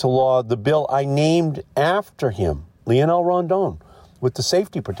signing into law the bill I named after him, Lionel Rondon, with the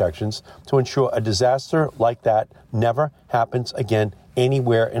safety protections to ensure a disaster like that never happens again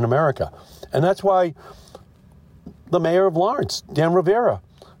anywhere in America. And that's why the mayor of Lawrence, Dan Rivera,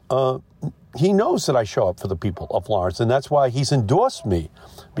 he knows that I show up for the people of Lawrence, and that's why he's endorsed me,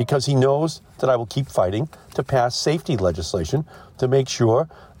 because he knows that I will keep fighting to pass safety legislation to make sure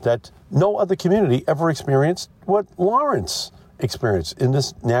that no other community ever experienced what Lawrence experienced in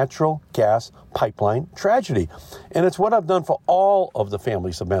this natural gas pipeline tragedy. And it's what I've done for all of the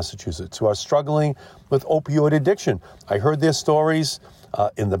families of Massachusetts who are struggling with opioid addiction. I heard their stories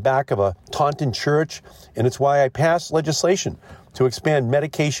in the back of a Taunton church, and it's why I passed legislation to expand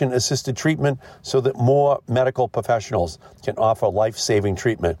medication-assisted treatment so that more medical professionals can offer life-saving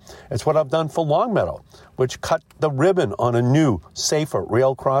treatment. It's what I've done for Longmeadow, which cut the ribbon on a new, safer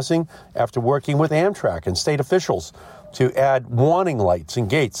rail crossing after working with Amtrak and state officials to add warning lights and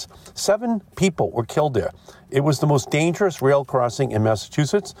gates. 7 people were killed there. It was the most dangerous rail crossing in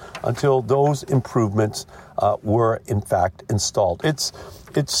Massachusetts until those improvements were, in fact, installed.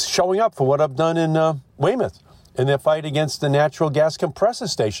 It's showing up for what I've done in Weymouth in their fight against the natural gas compressor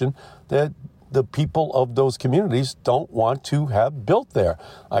station that the people of those communities don't want to have built there.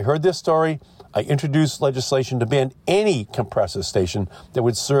 I heard this story. I introduced legislation to ban any compressor station that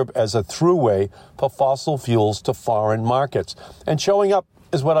would serve as a throughway for fossil fuels to foreign markets. And showing up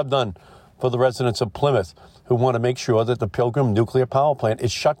is what I've done for the residents of Plymouth who want to make sure that the Pilgrim nuclear power plant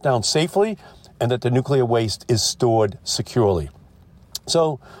is shut down safely and that the nuclear waste is stored securely.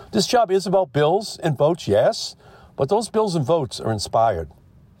 So this job is about bills and votes, yes, but those bills and votes are inspired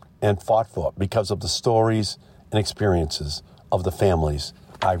and fought for because of the stories and experiences of the families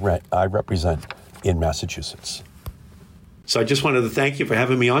I represent in Massachusetts. So I just wanted to thank you for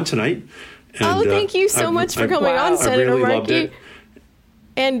having me on tonight. And, thank you so much for coming on, Senator really Markey.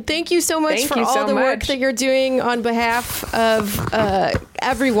 And thank you so much for all the work that you're doing on behalf of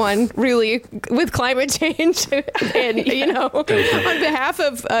everyone, really, with climate change and, on behalf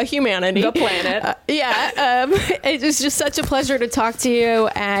of humanity. The planet. It was just such a pleasure to talk to you,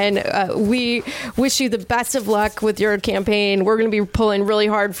 and we wish you the best of luck with your campaign. We're going to be pulling really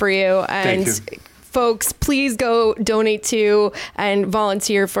hard for you. And thank you. Folks, please go donate to and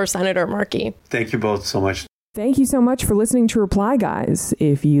volunteer for Senator Markey. Thank you both so much. Thank you so much for listening to Reply Guys.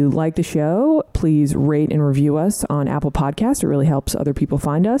 If you like the show, please rate and review us on Apple Podcasts. It really helps other people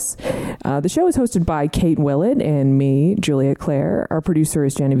find us. The show is hosted by Kate Willett and me, Juliet Clare. Our producer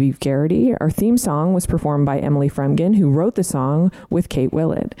is Genevieve Garrity. Our theme song was performed by Emily Fremgen, who wrote the song with Kate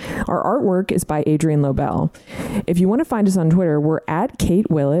Willett. Our artwork is by Adrian Lobel. If you want to find us on Twitter, we're at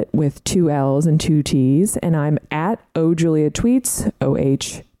Kate Willett with 2 L's and 2 T's, and I'm at OJuliaTweets,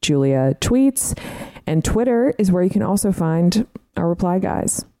 OH Julia Tweets. And Twitter is where you can also find our Reply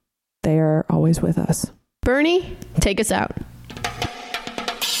Guys. They are always with us. Bernie, take us out.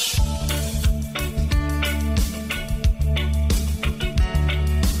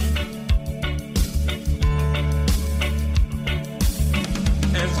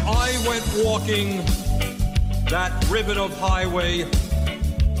 As I went walking that ribbon of highway,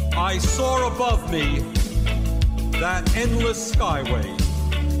 I saw above me that endless skyway.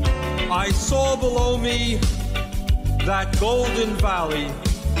 I saw below me that golden valley.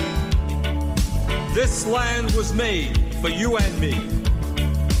 This land was made for you and me.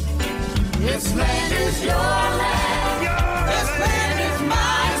 This land is your land. This land